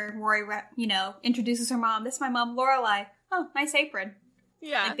later Rory, introduces her mom. This is my mom, Lorelai. Oh, nice apron.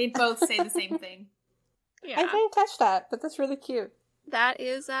 Yeah. Like they both say the same thing. Yeah. I didn't catch that, but that's really cute. That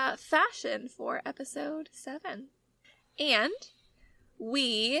is fashion for episode 7. And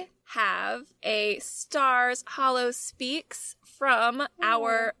we have a Stars Hollow Speaks from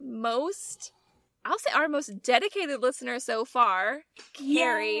our most dedicated listener so far,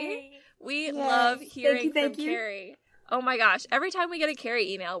 Carrie. Yay. We love hearing from Carrie. Oh my gosh. Every time we get a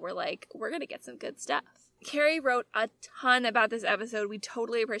Carrie email, we're like, we're going to get some good stuff. Carrie wrote a ton about this episode. We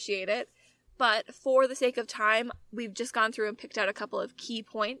totally appreciate it. But for the sake of time, we've just gone through and picked out a couple of key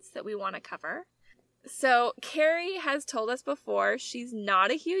points that we want to cover. So Carrie has told us before she's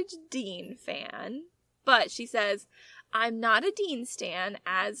not a huge Dean fan, but she says, I'm not a Dean stan,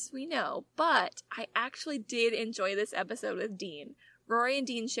 as we know, but I actually did enjoy this episode with Dean. Rory and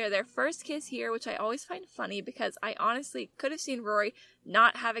Dean share their first kiss here, which I always find funny because I honestly could have seen Rory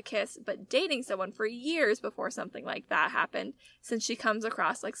not have a kiss, but dating someone for years before something like that happened, since she comes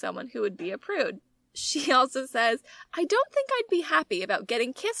across like someone who would be a prude. She also says, I don't think I'd be happy about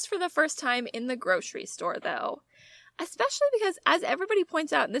getting kissed for the first time in the grocery store, though. Especially because, as everybody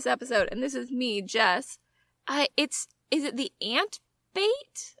points out in this episode, and this is me, Jess, is it the ant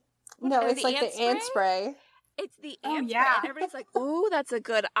bait? No, it's like the ant spray. It's the ant spray. And everybody's like, ooh, that's a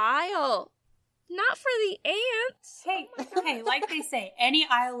good aisle. Not for the ants. Hey, like they say, any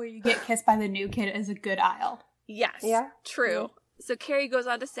aisle where you get kissed by the new kid is a good aisle. Yes. Yeah. True. Yeah. So Carrie goes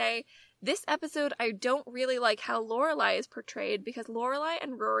on to say, this episode, I don't really like how Lorelai is portrayed because Lorelai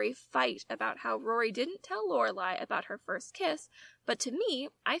and Rory fight about how Rory didn't tell Lorelai about her first kiss, but to me,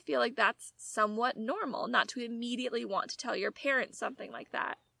 I feel like that's somewhat normal, not to immediately want to tell your parents something like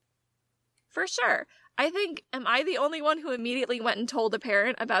that. For sure. I think, am I the only one who immediately went and told a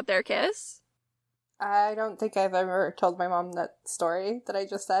parent about their kiss? I don't think I've ever told my mom that story that I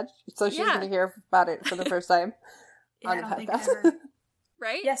just said, so she's going to hear about it for the first time on the podcast.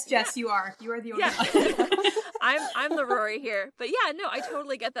 Right? Yes, Jess, you are. You are the only one. I'm the Rory here. But yeah, no, I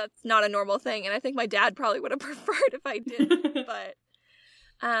totally get that's not a normal thing, and I think my dad probably would have preferred if I didn't. But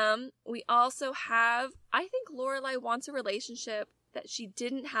we also have, I think Lorelai wants a relationship that she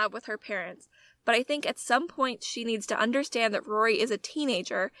didn't have with her parents. But I think at some point she needs to understand that Rory is a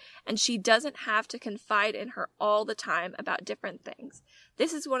teenager and she doesn't have to confide in her all the time about different things.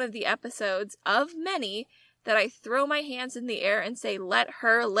 This is one of the episodes of many that I throw my hands in the air and say, let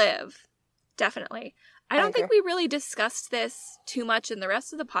her live. Definitely. I don't think we really discussed this too much in the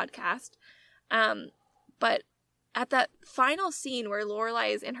rest of the podcast. But at that final scene where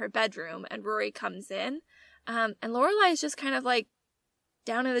Lorelai is in her bedroom and Rory comes in, and Lorelai is just kind of like,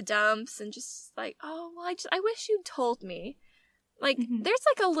 down in the dumps and just like, oh, well, I wish you'd told me. Like, there's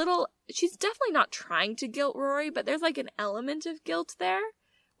like a little, she's definitely not trying to guilt Rory, but there's like an element of guilt there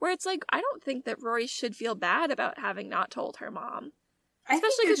where it's like, I don't think that Rory should feel bad about having not told her mom.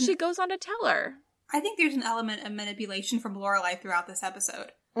 Especially because she goes on to tell her. I think there's an element of manipulation from Lorelai throughout this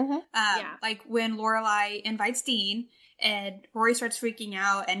episode. Yeah. Like when Lorelai invites Dean and Rory starts freaking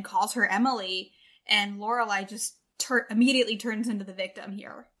out and calls her Emily, and Lorelai just immediately turns into the victim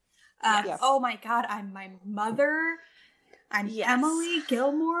here. Yes. Oh my god, I'm my mother. I'm Emily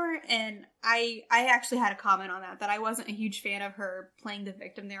Gilmore. And I actually had a comment on that I wasn't a huge fan of her playing the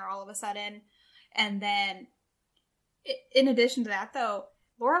victim there all of a sudden. And then, in addition to that, though,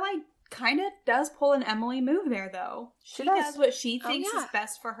 Lorelai kind of does pull an Emily move there, though. She does what she thinks is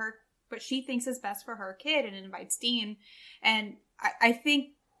best for her, what she thinks is best for her kid, and invites Dean. And I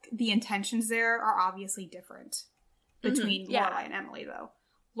think the intentions there are obviously different between Lorelai and Emily, though.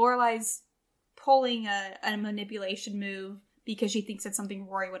 Lorelai's pulling a manipulation move because she thinks it's something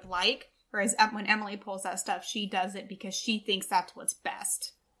Rory would like, whereas when Emily pulls that stuff, she does it because she thinks that's what's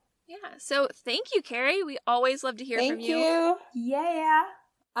best. Yeah, so thank you, Carrie. We always love to hear from you. Thank you. Yeah.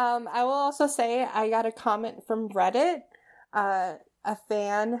 I will also say I got a comment from Reddit, a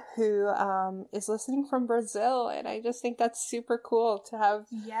fan who is listening from Brazil, and I just think that's super cool to have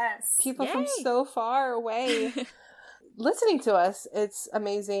people from so far away listening to us. It's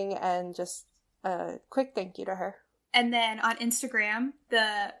amazing, and just a quick thank you to her. And then on Instagram,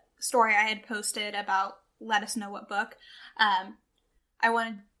 the story I had posted about let us know what book, I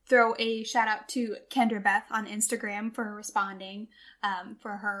want to throw a shout out to Kendra Beth on Instagram for responding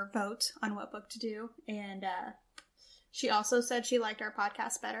for her vote on what book to do. And she also said she liked our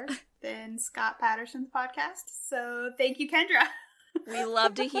podcast better than Scott Patterson's podcast. So thank you, Kendra. We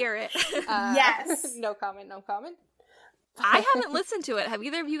love to hear it. Yes. No comment. I haven't listened to it. Have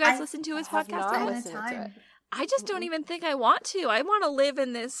either of you guys listened to his podcast? I have not listened to it. I just don't even think I want to. I want to live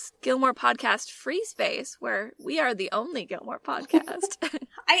in this Gilmore podcast free space where we are the only Gilmore podcast.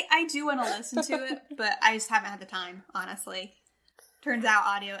 I do want to listen to it, but I just haven't had the time, honestly. Turns out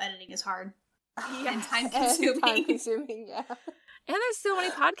audio editing is hard. And time consuming. Yeah. And there's so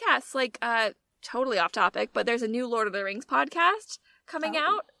many podcasts, like, totally off topic, but there's a new Lord of the Rings podcast coming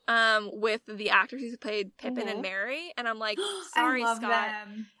out with the actors who played Pippin and Merry. And I'm like, sorry, Scott.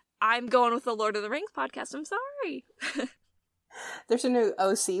 Them. I'm going with the Lord of the Rings podcast. I'm sorry. There's a new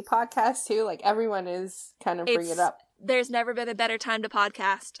OC podcast, too. Like, everyone is kind of bringing it up. There's never been a better time to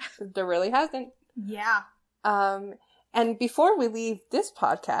podcast. There really hasn't. Yeah. And before we leave this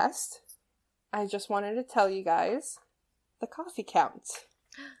podcast, I just wanted to tell you guys the coffee count.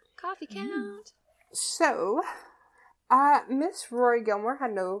 Coffee count. So, Miss Rory Gilmore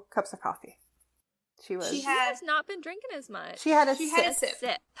had no cups of coffee. She has not been drinking as much. She had a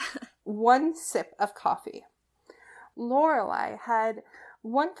sip. One sip of coffee. Lorelai had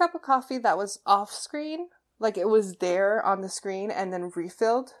 1 cup of coffee that was off screen. Like, it was there on the screen and then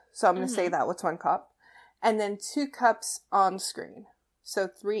refilled. So I'm going to say that was 1 cup. And then 2 cups on screen. So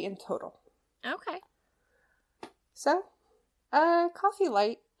 3 in total. Okay. So, coffee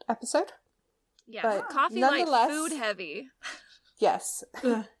light episode. Yeah, but coffee light, food heavy. Yes.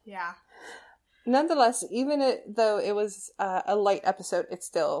 Yeah. Nonetheless, even though it was a light episode, it's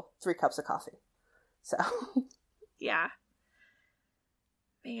still 3 cups of coffee. So. Yeah.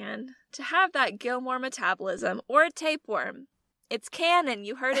 Man, to have that Gilmore metabolism or a tapeworm, it's canon.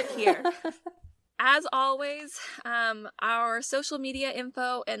 You heard it here. As always, our social media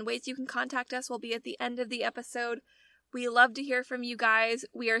info and ways you can contact us will be at the end of the episode. We love to hear from you guys.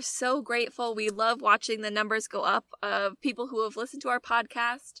 We are so grateful. We love watching the numbers go up of people who have listened to our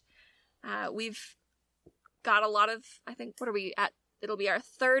podcast. We've got a lot of, I think, what are we at? It'll be our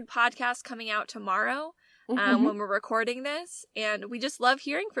 3rd podcast coming out tomorrow when we're recording this. And we just love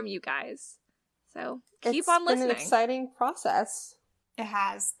hearing from you guys. So keep on listening. It's been an exciting process. It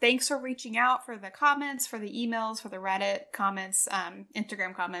has. Thanks for reaching out, for the comments, for the emails, for the Reddit comments,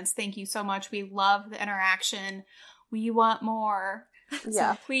 Instagram comments. Thank you so much. We love the interaction. We want more.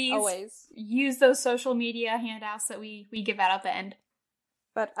 Yeah, so please always use those social media handouts that we give out at the end.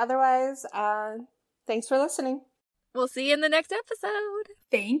 But otherwise, thanks for listening. We'll see you in the next episode.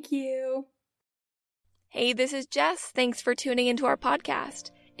 Thank you. Hey, this is Jess. Thanks for tuning into our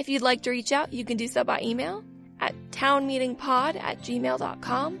podcast. If you'd like to reach out, you can do so by email at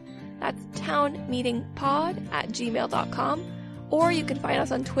townmeetingpod@gmail.com. That's townmeetingpod@gmail.com. Or you can find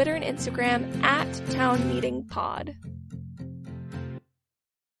us on Twitter and Instagram at townmeetingpod.